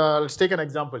 Let's take an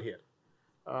example here.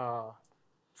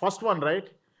 First one, right?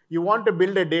 You want to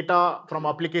build a data from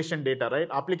application data, right?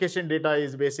 Application data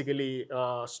is basically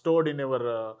stored in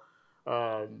your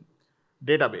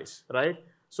database, right?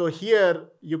 So here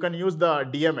you can use the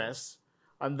DMS,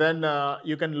 and then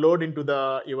you can load into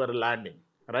your landing,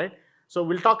 right? So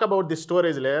we'll talk about the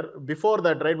storage layer. Before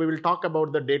that, right, we will talk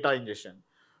about the data ingestion.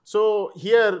 So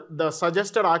here the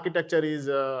suggested architecture is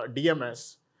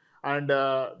DMS, and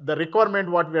the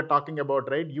requirement what we are talking about,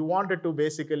 right? You wanted to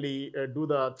basically do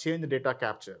the change data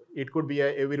capture. It could be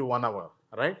every 1 hour,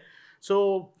 right?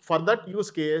 So for that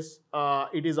use case,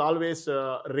 it is always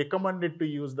recommended to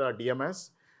use the DMS,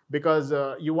 because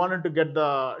you wanted to get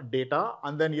the data,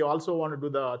 and then you also want to do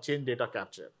the change data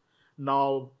capture.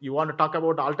 Now, you want to talk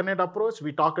about alternate approach.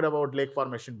 We talked about lake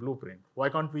formation blueprint. Why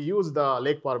can't we use the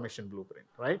lake formation blueprint,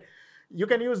 right? You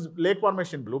can use lake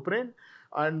formation blueprint,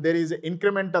 and there is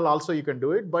incremental also you can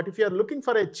do it. But if you are looking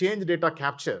for a change data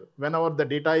capture, whenever the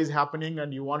data is happening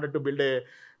and you wanted to build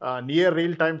a near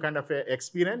real-time kind of a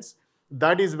experience,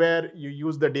 that is where you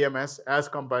use the DMS as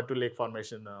compared to lake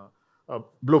formation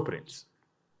blueprints.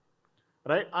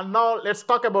 Right? And now let's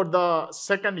talk about the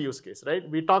second use case, right?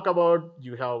 We talk about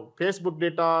you have Facebook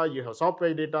data, you have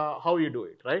software data, how you do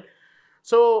it, right?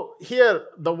 So here,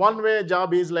 the one-way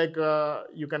job is like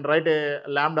you can write a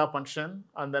Lambda function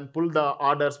and then pull the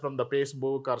orders from the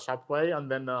Facebook or Shopify and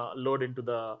then load into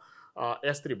the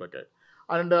S3 bucket.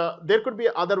 And there could be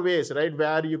other ways, right,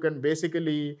 where you can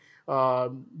basically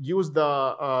use the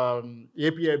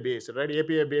API base, right?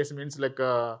 API base means like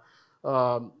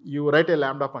you write a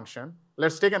Lambda function.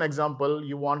 Let's take an example.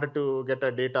 You wanted to get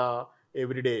a data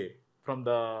every day from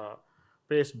the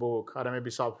Facebook or maybe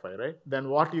Shopify, right? Then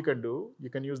what you can do, you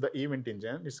can use the event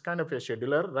engine. It's kind of a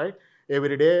scheduler, right?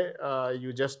 Every day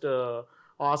you just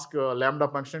ask a Lambda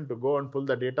function to go and pull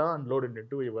the data and load it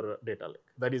into your data lake.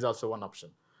 That is also one option.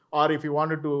 Or if you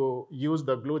wanted to use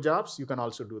the Glue jobs, you can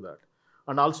also do that.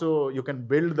 And also you can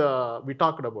build the, we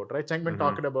talked about, right? Chengmin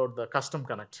talked about the custom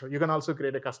connector. You can also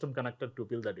create a custom connector to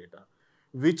build the data.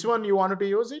 Which one you wanted to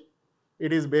use it?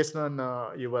 It is based on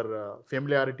your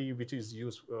familiarity, which is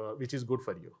good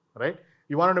for you, right?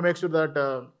 You wanted to make sure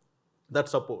that that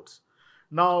supports.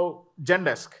 Now,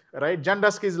 Zendesk, right?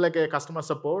 Zendesk is like a customer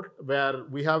support where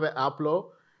we have an app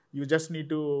flow. You just need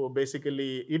to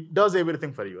basically, it does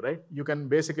everything for you, right? You can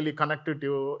basically connect it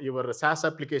to your SaaS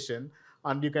application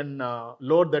and you can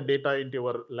load the data into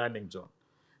your landing zone.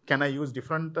 Can I use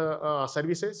different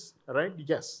services, right?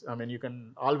 Yes. I mean, you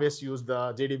can always use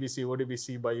the JDBC,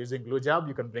 ODBC by using Glue job,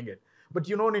 you can bring it. But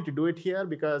you don't need to do it here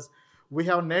because we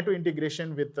have native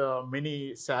integration with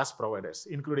many SaaS providers,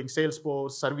 including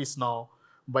Salesforce, ServiceNow,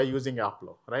 by using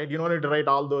Appflow, right? You don't need to write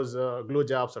all those Glue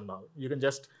jobs and all. You can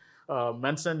just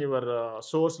mention your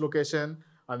source location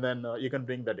and then you can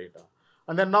bring the data.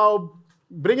 And then now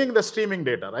bringing the streaming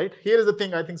data, right? Here is the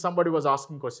thing, I think somebody was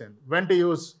asking question, when to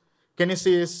use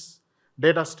Kinesis,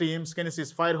 data streams,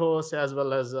 Kinesis Firehose, as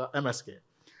well as MSK.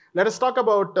 Let us talk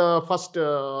about first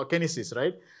Kinesis,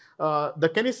 right? The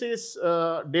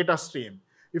Kinesis data stream.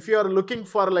 If you are looking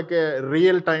for like a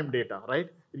real-time data, right?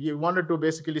 You wanted to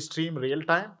basically stream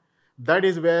real-time, that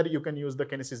is where you can use the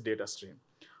Kinesis data stream.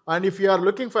 And if you are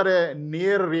looking for a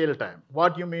near real-time,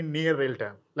 what you mean near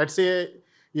real-time? Let's say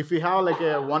if you have like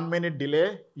a 1 minute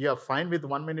delay, you are fine with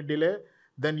 1 minute delay,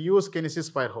 then use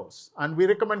Kinesis Firehose. And we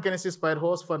recommend Kinesis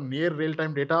Firehose for near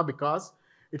real-time data because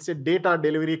it's a data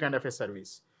delivery kind of a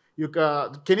service.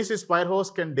 Kinesis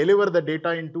Firehose can deliver the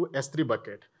data into S3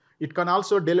 bucket. It can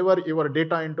also deliver your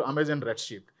data into Amazon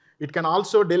Redshift. It can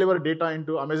also deliver data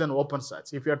into Amazon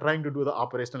OpenSearch if you are trying to do the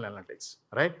operational analytics,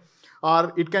 right?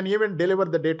 Or it can even deliver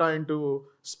the data into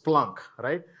Splunk,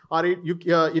 right? Or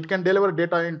it can deliver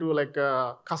data into like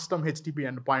a custom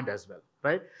HTTP endpoint as well,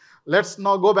 right? Let's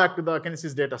now go back to the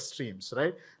Kinesis data streams,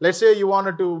 right? Let's say you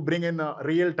wanted to bring in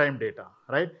real-time data,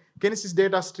 right? Kinesis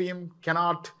data stream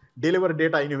cannot deliver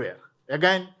data anywhere.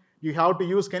 Again, you have to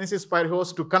use Kinesis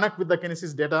Firehose to connect with the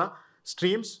Kinesis data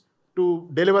streams to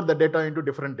deliver the data into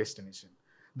different destinations.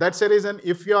 That's the reason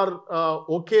if you are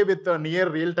okay with near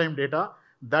real-time data,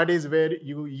 that is where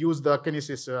you use the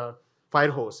Kinesis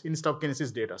Firehose instead of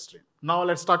Kinesis data stream. Now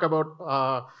let's talk about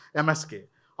MSK.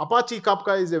 Apache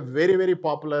Kafka is a very, very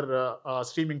popular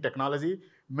streaming technology.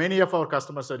 Many of our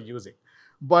customers are using.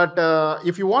 But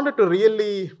if you wanted to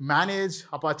really manage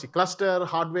Apache cluster,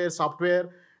 hardware, software,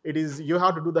 you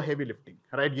have to do the heavy lifting,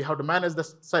 right? You have to manage the,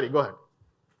 sorry, go ahead.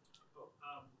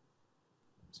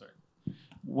 Sorry.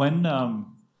 When,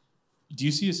 do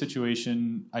you see a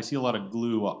situation, I see a lot of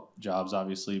Glue jobs,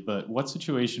 obviously, but what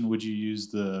situation would you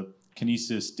use the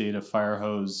Kinesis data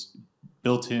Firehose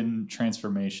built-in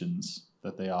transformations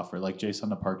that they offer, like JSON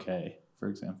to Parquet, for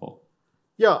example?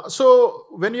 Yeah, so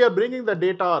when you are bringing the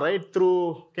data right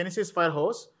through Kinesis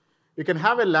Firehose, you can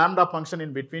have a Lambda function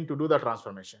in between to do the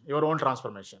transformation, your own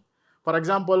transformation. For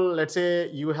example, let's say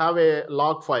you have a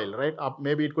log file, right?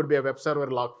 Maybe it could be a web server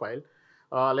log file.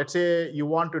 Let's say you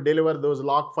want to deliver those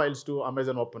log files to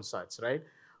Amazon OpenSearch, right?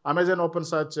 Amazon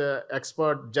OpenSearch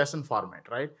expert JSON format,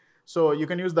 right? So you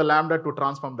can use the Lambda to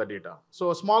transform the data.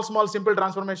 So small, simple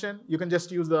transformation, you can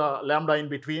just use the Lambda in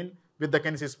between with the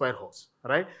Kinesis Firehose,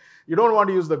 right? You don't want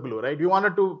to use the Glue, right? You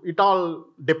wanted to, it all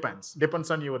depends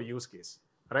on your use case,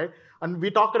 right? And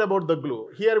we talked about the Glue.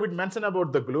 Here we mentioned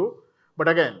about the Glue, but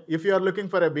again, if you are looking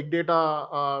for a big data,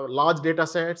 large data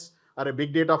sets, or a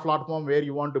big data platform where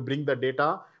you want to bring the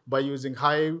data by using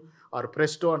Hive or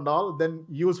Presto and all, then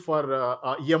use for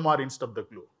EMR instead of the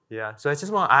Glue. Yeah, so I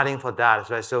just want to add in for that,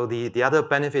 right? So the other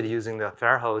benefit using the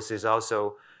Firehose is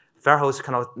also Firehose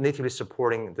kind of natively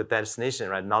supporting the destination,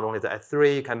 right? Not only the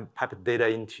S3, you can pipe the data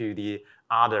into the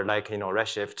other, like,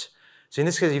 Redshift. So in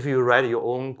this case, if you write your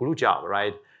own Glue job,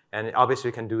 right? And obviously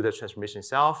you can do the transformation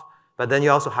yourself, but then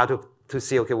you also have to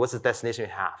see, okay, what's the destination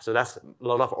you have? So that's a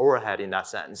lot of overhead in that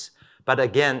sense. But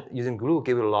again, using Glue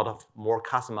gives you a lot of more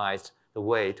customized the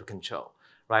way to control,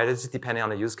 right? It's depending on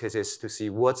the use cases to see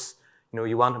what's,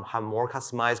 you want to have more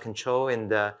customized control in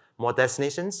the more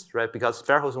destinations, right? Because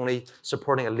Firehose only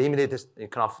supporting a limited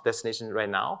kind of destination right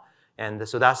now. And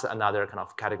so that's another kind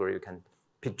of category you can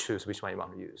choose which one you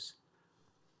want to use.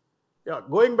 Yeah,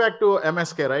 going back to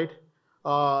MSK, right?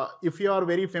 If you are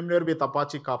very familiar with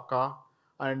Apache Kafka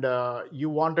and you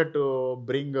wanted to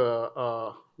bring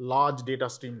a large data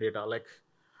stream data, like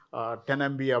 10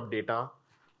 MB of data,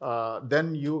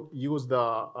 then you use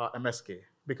the MSK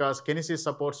because Kinesis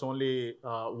supports only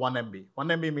 1 MB. 1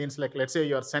 MB means like, let's say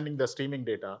you are sending the streaming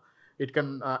data, it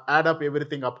can add up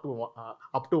everything up to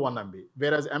 1 MB.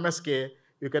 Whereas MSK,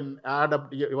 you can add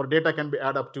up, your data can be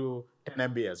add up to 10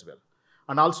 MB as well.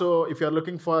 And also, if you're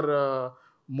looking for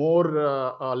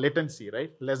more latency,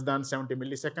 right, less than 70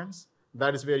 milliseconds,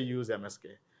 that is where you use MSK.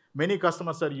 Many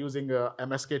customers are using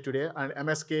MSK today, and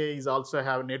MSK is also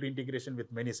have native integration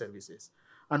with many services.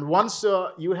 And once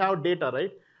you have data,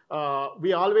 right,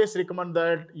 we always recommend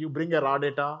that you bring a raw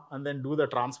data and then do the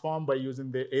transform by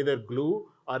using the either Glue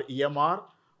or EMR,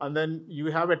 and then you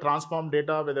have a transform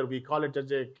data, whether we call it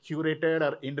as a curated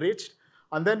or enriched.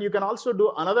 And then you can also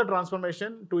do another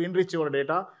transformation to enrich your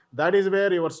data. That is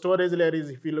where your storage layer is.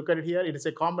 If you look at it here, it is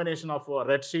a combination of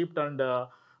Redshift and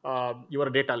your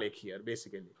data lake here,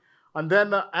 basically. And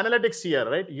then analytics here,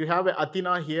 right? You have a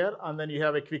Athena here, and then you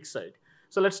have a QuickSight.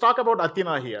 So let's talk about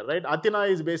Athena here, right? Athena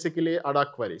is basically ad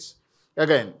hoc queries.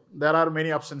 Again, there are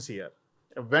many options here.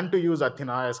 When to use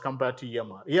Athena as compared to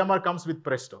EMR. EMR comes with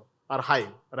Presto or Hive,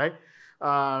 right?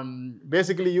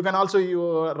 Basically, you can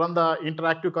also run the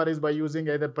interactive queries by using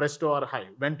either Presto or Hive,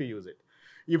 when to use it.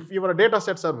 If your data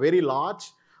sets are very large,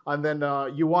 and then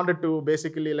you wanted to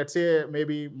basically, let's say,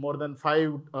 maybe more than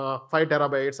 5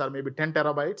 terabytes or maybe 10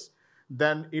 terabytes,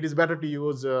 then it is better to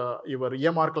use your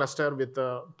EMR cluster with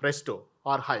Presto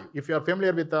or Hive. If you are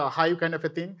familiar with the Hive kind of a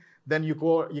thing, then you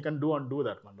can do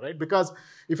that one, right? Because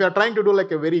if you are trying to do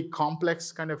like a very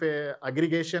complex kind of a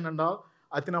aggregation and all,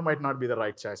 Athena might not be the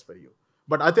right choice for you.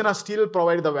 But Athena still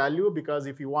provides the value because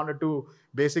if you wanted to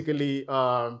basically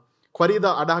query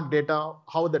the ad hoc data,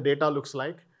 how the data looks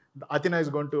like, Athena is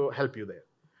going to help you there.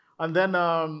 And then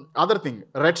other thing,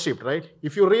 Redshift, right?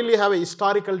 If you really have a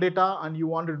historical data and you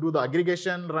want to do the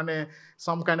aggregation, run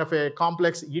some kind of a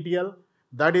complex ETL,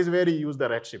 that is where you use the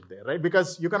Redshift there, right?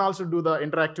 Because you can also do the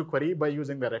interactive query by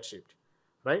using the Redshift,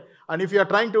 right? And if you are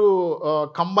trying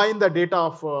to combine the data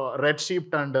of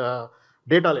Redshift and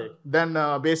data lake, then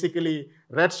basically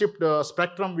Redshift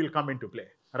Spectrum will come into play,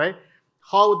 right?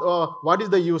 What is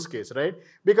the use case, right?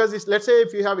 Because let's say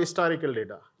if you have historical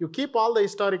data, you keep all the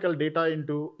historical data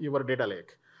into your data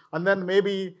lake, and then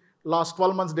maybe last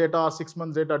 12 months data or 6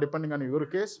 months data, depending on your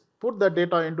case, put the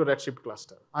data into Redshift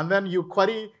cluster, and then you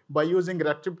query by using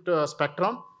Redshift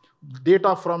Spectrum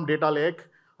data from data lake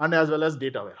and as well as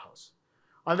data warehouse,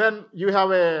 and then you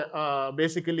have a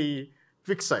basically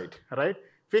QuickSight, right?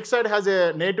 QuickSight has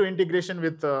a native integration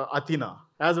with Athena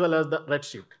as well as the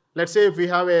Redshift. Let's say if we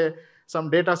have some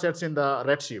data sets in the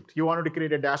Redshift, you wanted to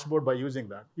create a dashboard by using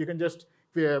that. You can just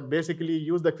basically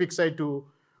use the QuickSight to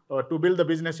build the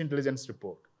business intelligence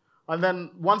report. And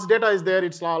then once data is there,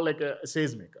 it's all like a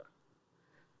SageMaker.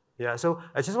 Yeah, so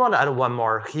I just want to add one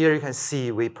more. Here you can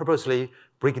see we purposely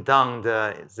break down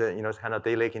the kind of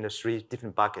data lake into 3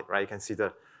 different buckets, right? You can see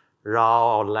the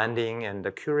raw or landing and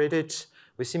the curated.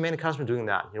 We see many customers doing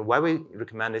that. Why we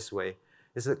recommend this way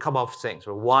is a couple of things.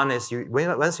 One is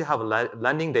once you have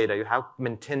landing data, you have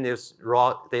maintain this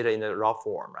raw data in the raw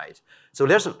form, right? So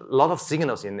there's a lot of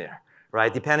signals in there,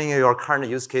 right? Depending on your current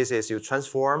use cases, you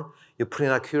transform, you put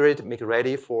in a curate, make it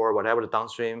ready for whatever the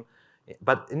downstream.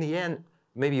 But in the end,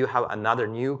 maybe you have another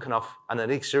new kind of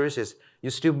analytics services.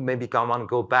 You still maybe want to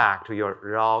go back to your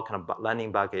raw kind of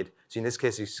landing bucket. So in this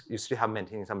case, you still have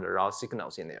maintaining some of the raw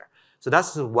signals in there. So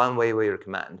that's one way we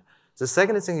recommend. The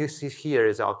second thing you see here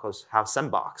is, of course, have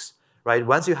sandbox, right?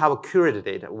 Once you have a curated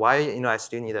data, why I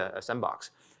still need a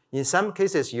sandbox? In some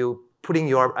cases, you putting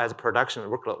your as a production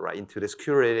workload right into this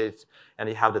curated, and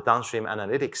you have the downstream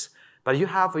analytics. But you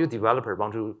have your developer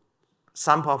want to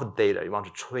sample the data, you want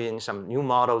to train some new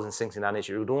models and things in that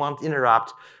nature. You don't want to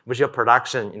interrupt with your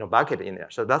production bucket in there.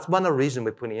 So that's one of the reasons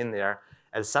we put in there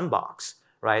as sandbox,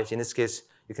 right? In this case,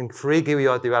 you can free give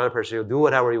your developers, you do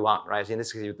whatever you want, right? In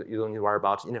this case, you don't need to worry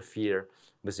about interfere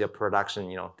with your production,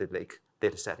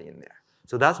 data set in there.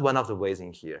 So that's one of the ways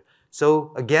in here.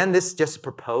 So again, this is just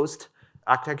proposed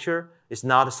architecture. It's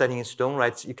not setting in stone,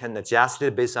 right? You can adjust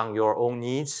it based on your own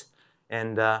needs.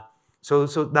 And so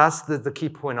that's the key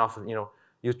point of,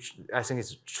 I think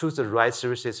it's choose the right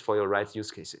services for your right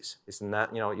use cases. It's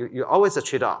not, you always a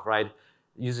trade-off, right?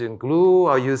 Using Glue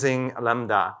or using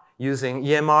Lambda, using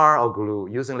EMR or Glue,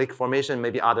 using lake formation,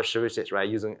 maybe other services, right?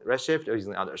 Using Redshift or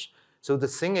using others. So the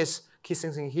thing is, key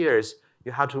thing in here is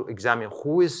you have to examine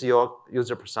who is your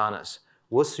user personas,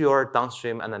 what's your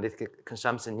downstream analytic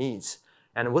consumption needs,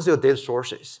 and what's your data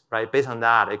sources, right? Based on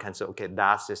that, it can say, okay,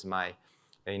 that's just my,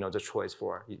 the choice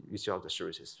for each of the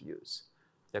services to use.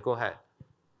 Yeah, go ahead.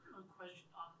 A question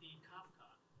on the Kafka.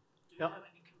 Do you have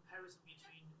any comparison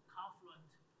between Confluent,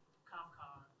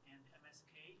 Kafka, and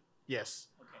MSK? Yes.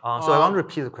 So I want to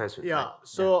repeat the question. Yeah. Right?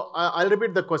 So I'll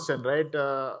repeat the question, right?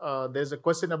 There's a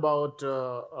question about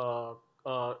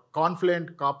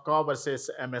Confluent, Kafka versus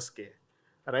MSK,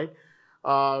 right?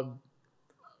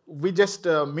 We just,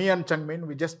 me and Changmin,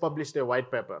 we just published a white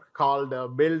paper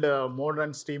called Build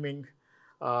Modern Streaming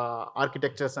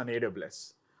Architectures on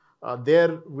AWS.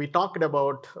 There we talked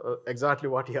about exactly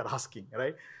what you're asking,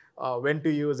 right? When to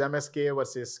use MSK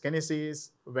versus Kinesis,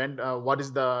 what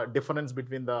is the difference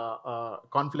between the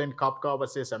Confluent Kafka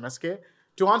versus MSK.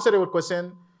 To answer your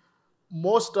question,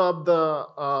 most of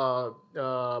the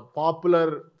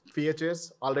popular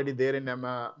features already there in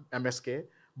MSK,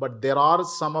 but there are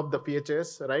some of the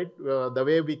features, right? The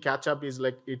way we catch up is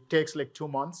like, it takes like 2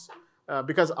 months.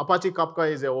 Because Apache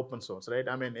Kafka is an open source, right?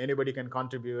 I mean, anybody can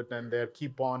contribute and they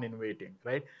keep on innovating,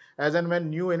 right? As and when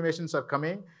new innovations are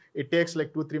coming, it takes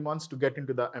like 2-3 months to get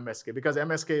into the MSK. Because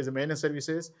MSK is a managed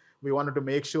services, we wanted to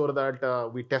make sure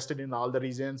that we test it in all the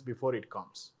regions before it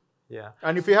comes. Yeah.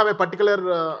 And if you have a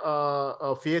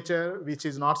particular feature which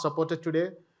is not supported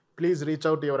today, please reach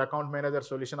out to your account manager,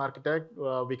 solution architect.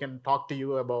 We can talk to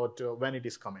you about when it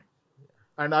is coming.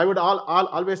 And I would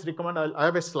always recommend, I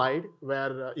have a slide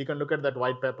where you can look at that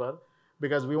white paper,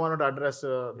 because we wanted to address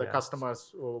the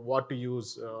customers, what to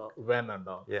use, when and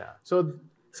all. Yeah. So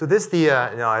this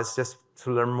it's just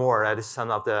to learn more, right? This is some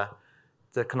of the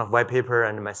kind of white paper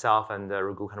and myself and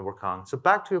Raghu kind of work on. So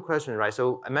back to your question, right?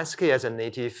 So MSK as a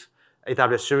native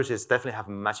AWS services definitely have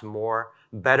much more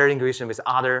better integration with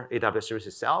other AWS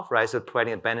services itself, right? So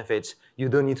providing a benefit, you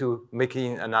don't need to make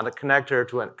in another connector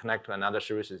to connect to another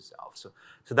service itself.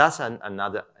 So that's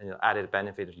another added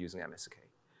benefit of using MSK.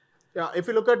 Yeah, if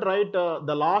you look at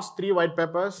the last 3 white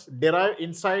papers derive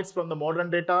insights from the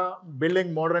modern data,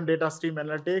 building modern data stream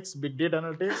analytics, big data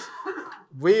analytics.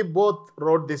 We both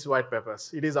wrote these white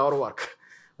papers. It is our work.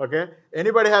 Okay.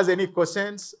 Anybody has any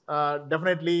questions?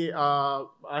 Definitely, we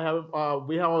have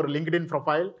our LinkedIn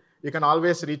profile. You can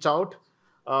always reach out,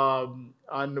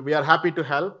 and we are happy to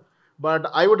help. But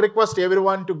I would request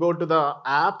everyone to go to the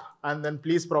app and then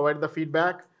please provide the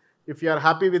feedback. If you are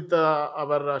happy with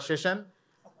our session,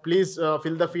 please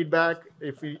fill the feedback.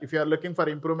 If you are looking for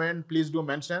improvement, please do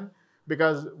mention,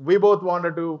 because we both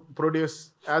wanted to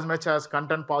produce as much as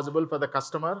content possible for the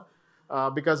customer,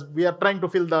 because we are trying to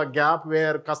fill the gap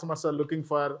where customers are looking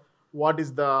for what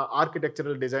is the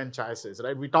architectural design choices,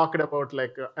 right? We talked about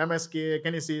like MSK,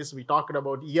 Kinesis, we talked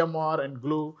about EMR and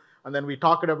Glue, and then we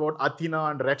talked about Athena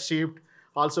and Redshift.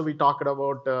 Also, we talked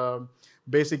about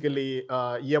basically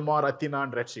EMR, Athena,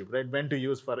 and Redshift, right? When to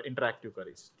use for interactive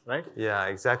queries, right? Yeah,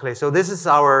 exactly. So this is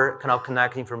our kind of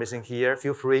connect information here.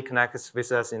 Feel free to connect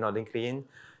with us in LinkedIn.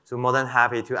 So more than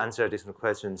happy to answer additional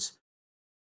questions.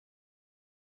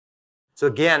 So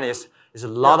again, it's a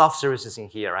lot of services in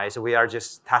here, right? So we are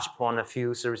just touch upon a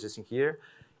few services in here.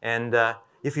 And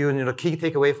if you key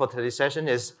takeaway for today's session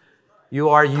is you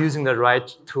are using the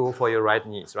right tool for your right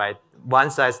needs, right? One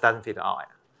size doesn't fit all.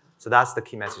 So that's the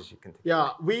key message you can take.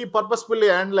 Yeah, we purposefully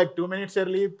end like 2 minutes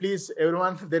early. Please,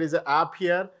 everyone, there is an app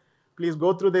here. Please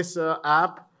go through this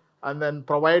app and then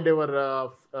provide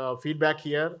your feedback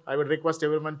here. I would request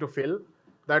everyone to fill.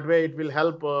 That way it will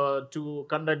help to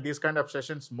conduct these kind of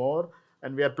sessions more.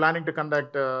 And we are planning to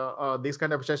conduct these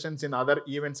kind of sessions in other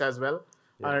events as well.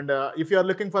 Yeah. And if you are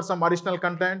looking for some additional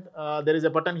content, there is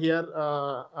a button here,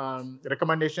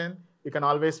 recommendation. You can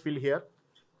always fill here.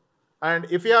 And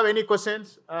if you have any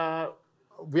questions,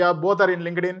 we are both are in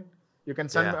LinkedIn. You can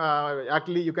send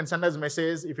actually you can send us a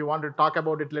message if you want to talk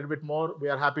about it a little bit more. We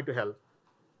are happy to help.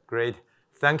 Great.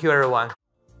 Thank you, everyone.